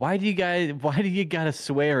 Why do you gotta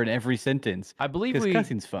swear in every sentence? I believe because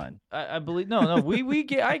cussing's fun. I believe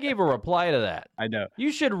I gave a reply to that. I know.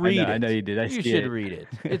 You should read it. I know you did. You should read it.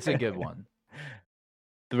 It's a good one.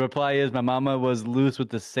 The reply is, my mama was loose with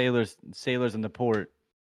the sailors in the port.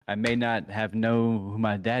 I may not have known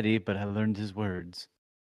my daddy, but I learned his words.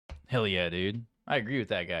 Hell yeah, dude. I agree with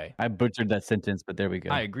that guy. I butchered that sentence, but there we go.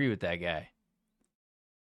 I agree with that guy.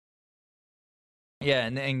 Yeah,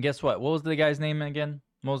 and guess what? What was the guy's name again?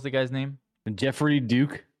 What was the guy's name? Jeffrey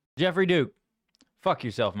Duke. Jeffrey Duke. Fuck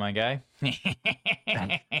yourself, my guy.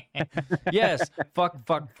 Yes. Fuck.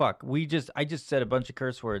 I just said a bunch of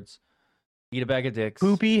curse words. Eat a bag of dicks.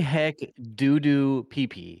 Poopy, heck, doo-doo,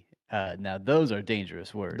 pee-pee. Now, those are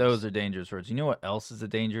dangerous words. Those are dangerous words. You know what else is a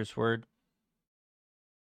dangerous word?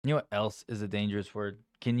 You know what else is a dangerous word?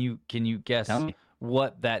 Can you guess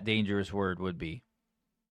what that dangerous word would be?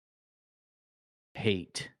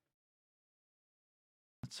 Hate.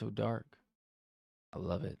 That's so dark. I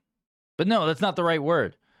love it. But no, that's not the right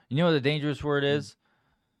word. You know what the dangerous word is?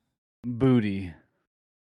 Booty.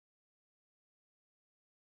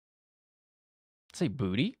 Say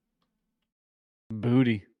booty?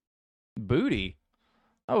 Booty. Booty?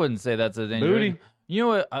 I wouldn't say that's a dangerous booty. word. You know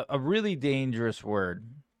what? A really dangerous word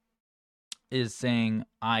is saying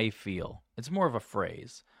I feel. It's more of a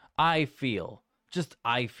phrase. I feel. Just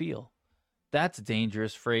I feel. That's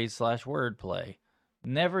dangerous phrase / word play.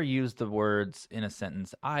 Never use the words in a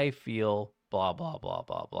sentence. I feel blah, blah, blah,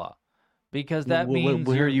 blah, blah. Because that means...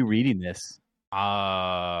 Where are you reading this?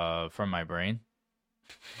 From my brain.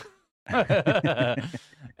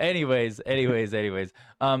 anyways.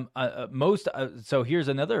 So here's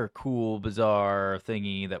another cool, bizarre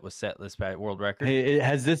thingy that was set this world record. Hey,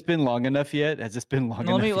 has this been long enough yet? Let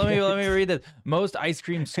me read this. Most ice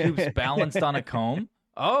cream scoops balanced on a comb.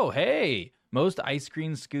 Oh, hey. Most ice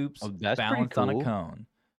cream scoops balanced on a cone.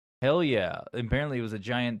 Hell yeah. Apparently it was a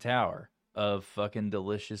giant tower of fucking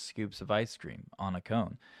delicious scoops of ice cream on a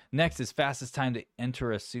cone. Next is fastest time to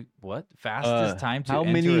enter a suit. What? Fastest time to enter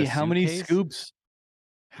a suitcase? How many scoops?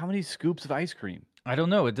 How many scoops of ice cream? I don't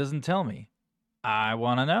know. It doesn't tell me. I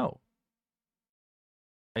want to know.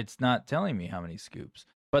 It's not telling me how many scoops.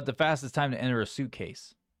 But the fastest time to enter a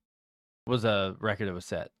suitcase was a record that was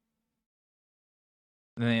set.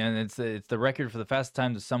 And it's the record for the fastest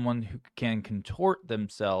time to someone who can contort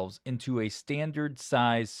themselves into a standard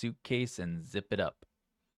size suitcase and zip it up.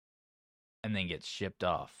 And then get shipped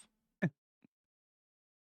off.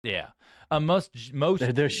 Yeah. Most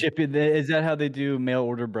they're shipping. Is that how they do mail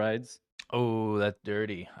order brides? Oh, that's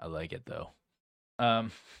dirty. I like it though.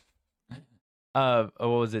 What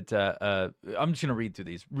was it? I'm just gonna read through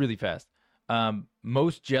these really fast.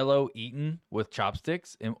 Most Jell-O eaten with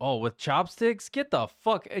chopsticks. And with chopsticks? Get the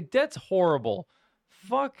fuck. That's horrible.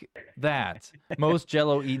 Fuck that. Most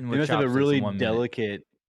Jell-O eaten with chopsticks. Have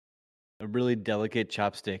a really delicate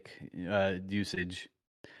chopstick usage.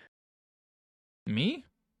 Me?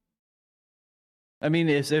 I mean,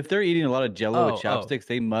 if they're eating a lot of Jell-O with chopsticks,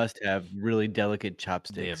 they must have really delicate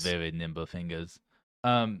chopsticks. They have very nimble fingers.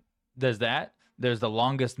 There's that. There's the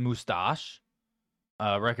longest mustache.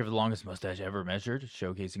 Record for the longest mustache ever measured,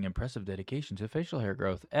 showcasing impressive dedication to facial hair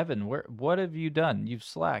growth. Evan, what have you done? You've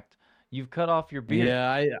slacked. You've cut off your beard.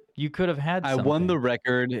 Yeah, you could have had something. I won the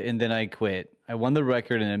record and then I quit. I won the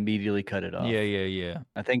record and immediately cut it off. Yeah.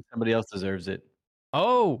 I think somebody else deserves it.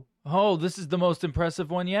 Oh, this is the most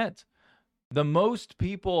impressive one yet. The most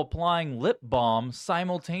people applying lip balm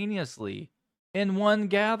simultaneously in one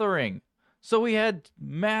gathering. So we had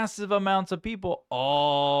massive amounts of people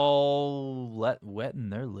all wetting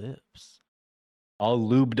their lips. All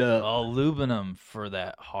lubed up. All lubing them for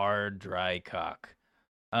that hard, dry cock.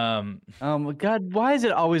 God, why is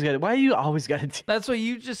it always got? Why you always got to? That's what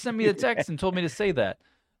you just sent me a text and told me to say that.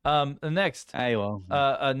 The next,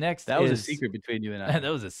 next that was is, a secret between you and I.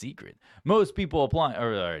 That was a secret. Most people apply,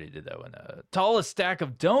 or I already did that one. Tallest stack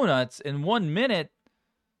of donuts in 1 minute.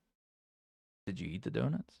 Did you eat the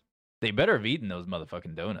donuts? They better have eaten those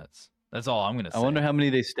motherfucking donuts. That's all I'm gonna say. I wonder how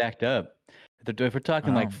many they stacked up. If we're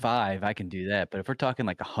talking like 5, I can do that. But if we're talking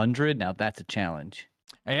like 100, now that's a challenge.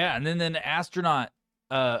 Yeah, and then an astronaut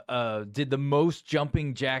did the most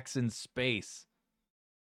jumping jacks in space.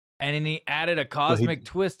 And then he added a cosmic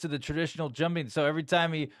twist to the traditional jumping. So every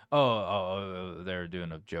time he they're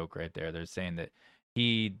doing a joke right there. They're saying that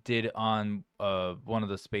he did on one of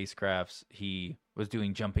the spacecrafts, he was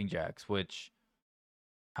doing jumping jacks, which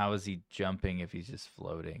how is he jumping if he's just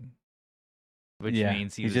floating? Which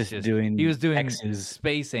means he was just doing X's.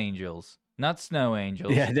 Space angels, not snow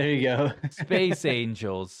angels. Yeah, there you go. Space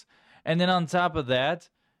angels. And then on top of that,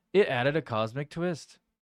 it added a cosmic twist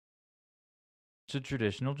to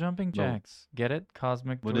traditional jumping jacks. Get it?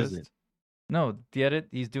 Cosmic twist. What is it? No, get it?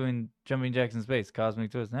 He's doing jumping jacks in space. Cosmic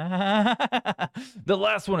twist. The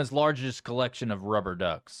last one is largest collection of rubber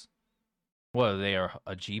ducks. What, they are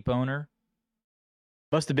a Jeep owner?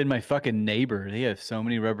 Must have been my fucking neighbor. They have so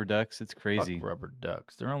many rubber ducks. It's crazy. Fuck rubber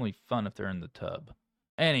ducks. They're only fun if they're in the tub.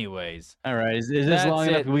 Anyways. All right. Is this long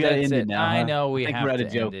enough? We got to end it now. I know we have to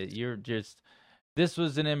end it. You're just... This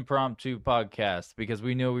was an impromptu podcast because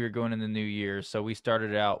we knew we were going in the new year, so we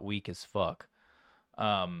started out weak as fuck.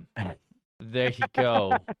 There you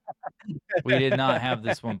go. We did not have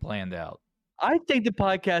this one planned out. I think the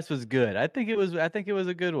podcast was good. I think it was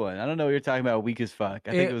a good one. I don't know what you're talking about. Weak as fuck.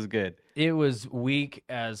 I think it was good. It was weak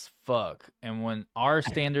as fuck, and when our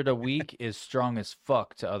standard of weak is strong as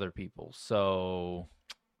fuck to other people, so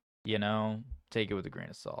take it with a grain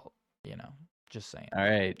of salt. Just saying. All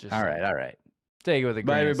right. All right. Take it with a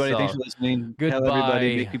grain of salt. Bye, everybody. Thanks for listening. Goodbye. Tell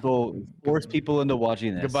everybody. Force people into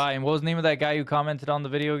watching this. Goodbye. And what was the name of that guy who commented on the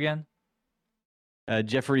video again?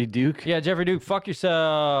 Jeffrey Duke. Yeah, Jeffrey Duke. Fuck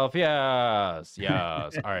yourself. Yes. All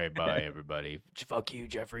right. Bye, everybody. Fuck you,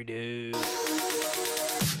 Jeffrey Duke.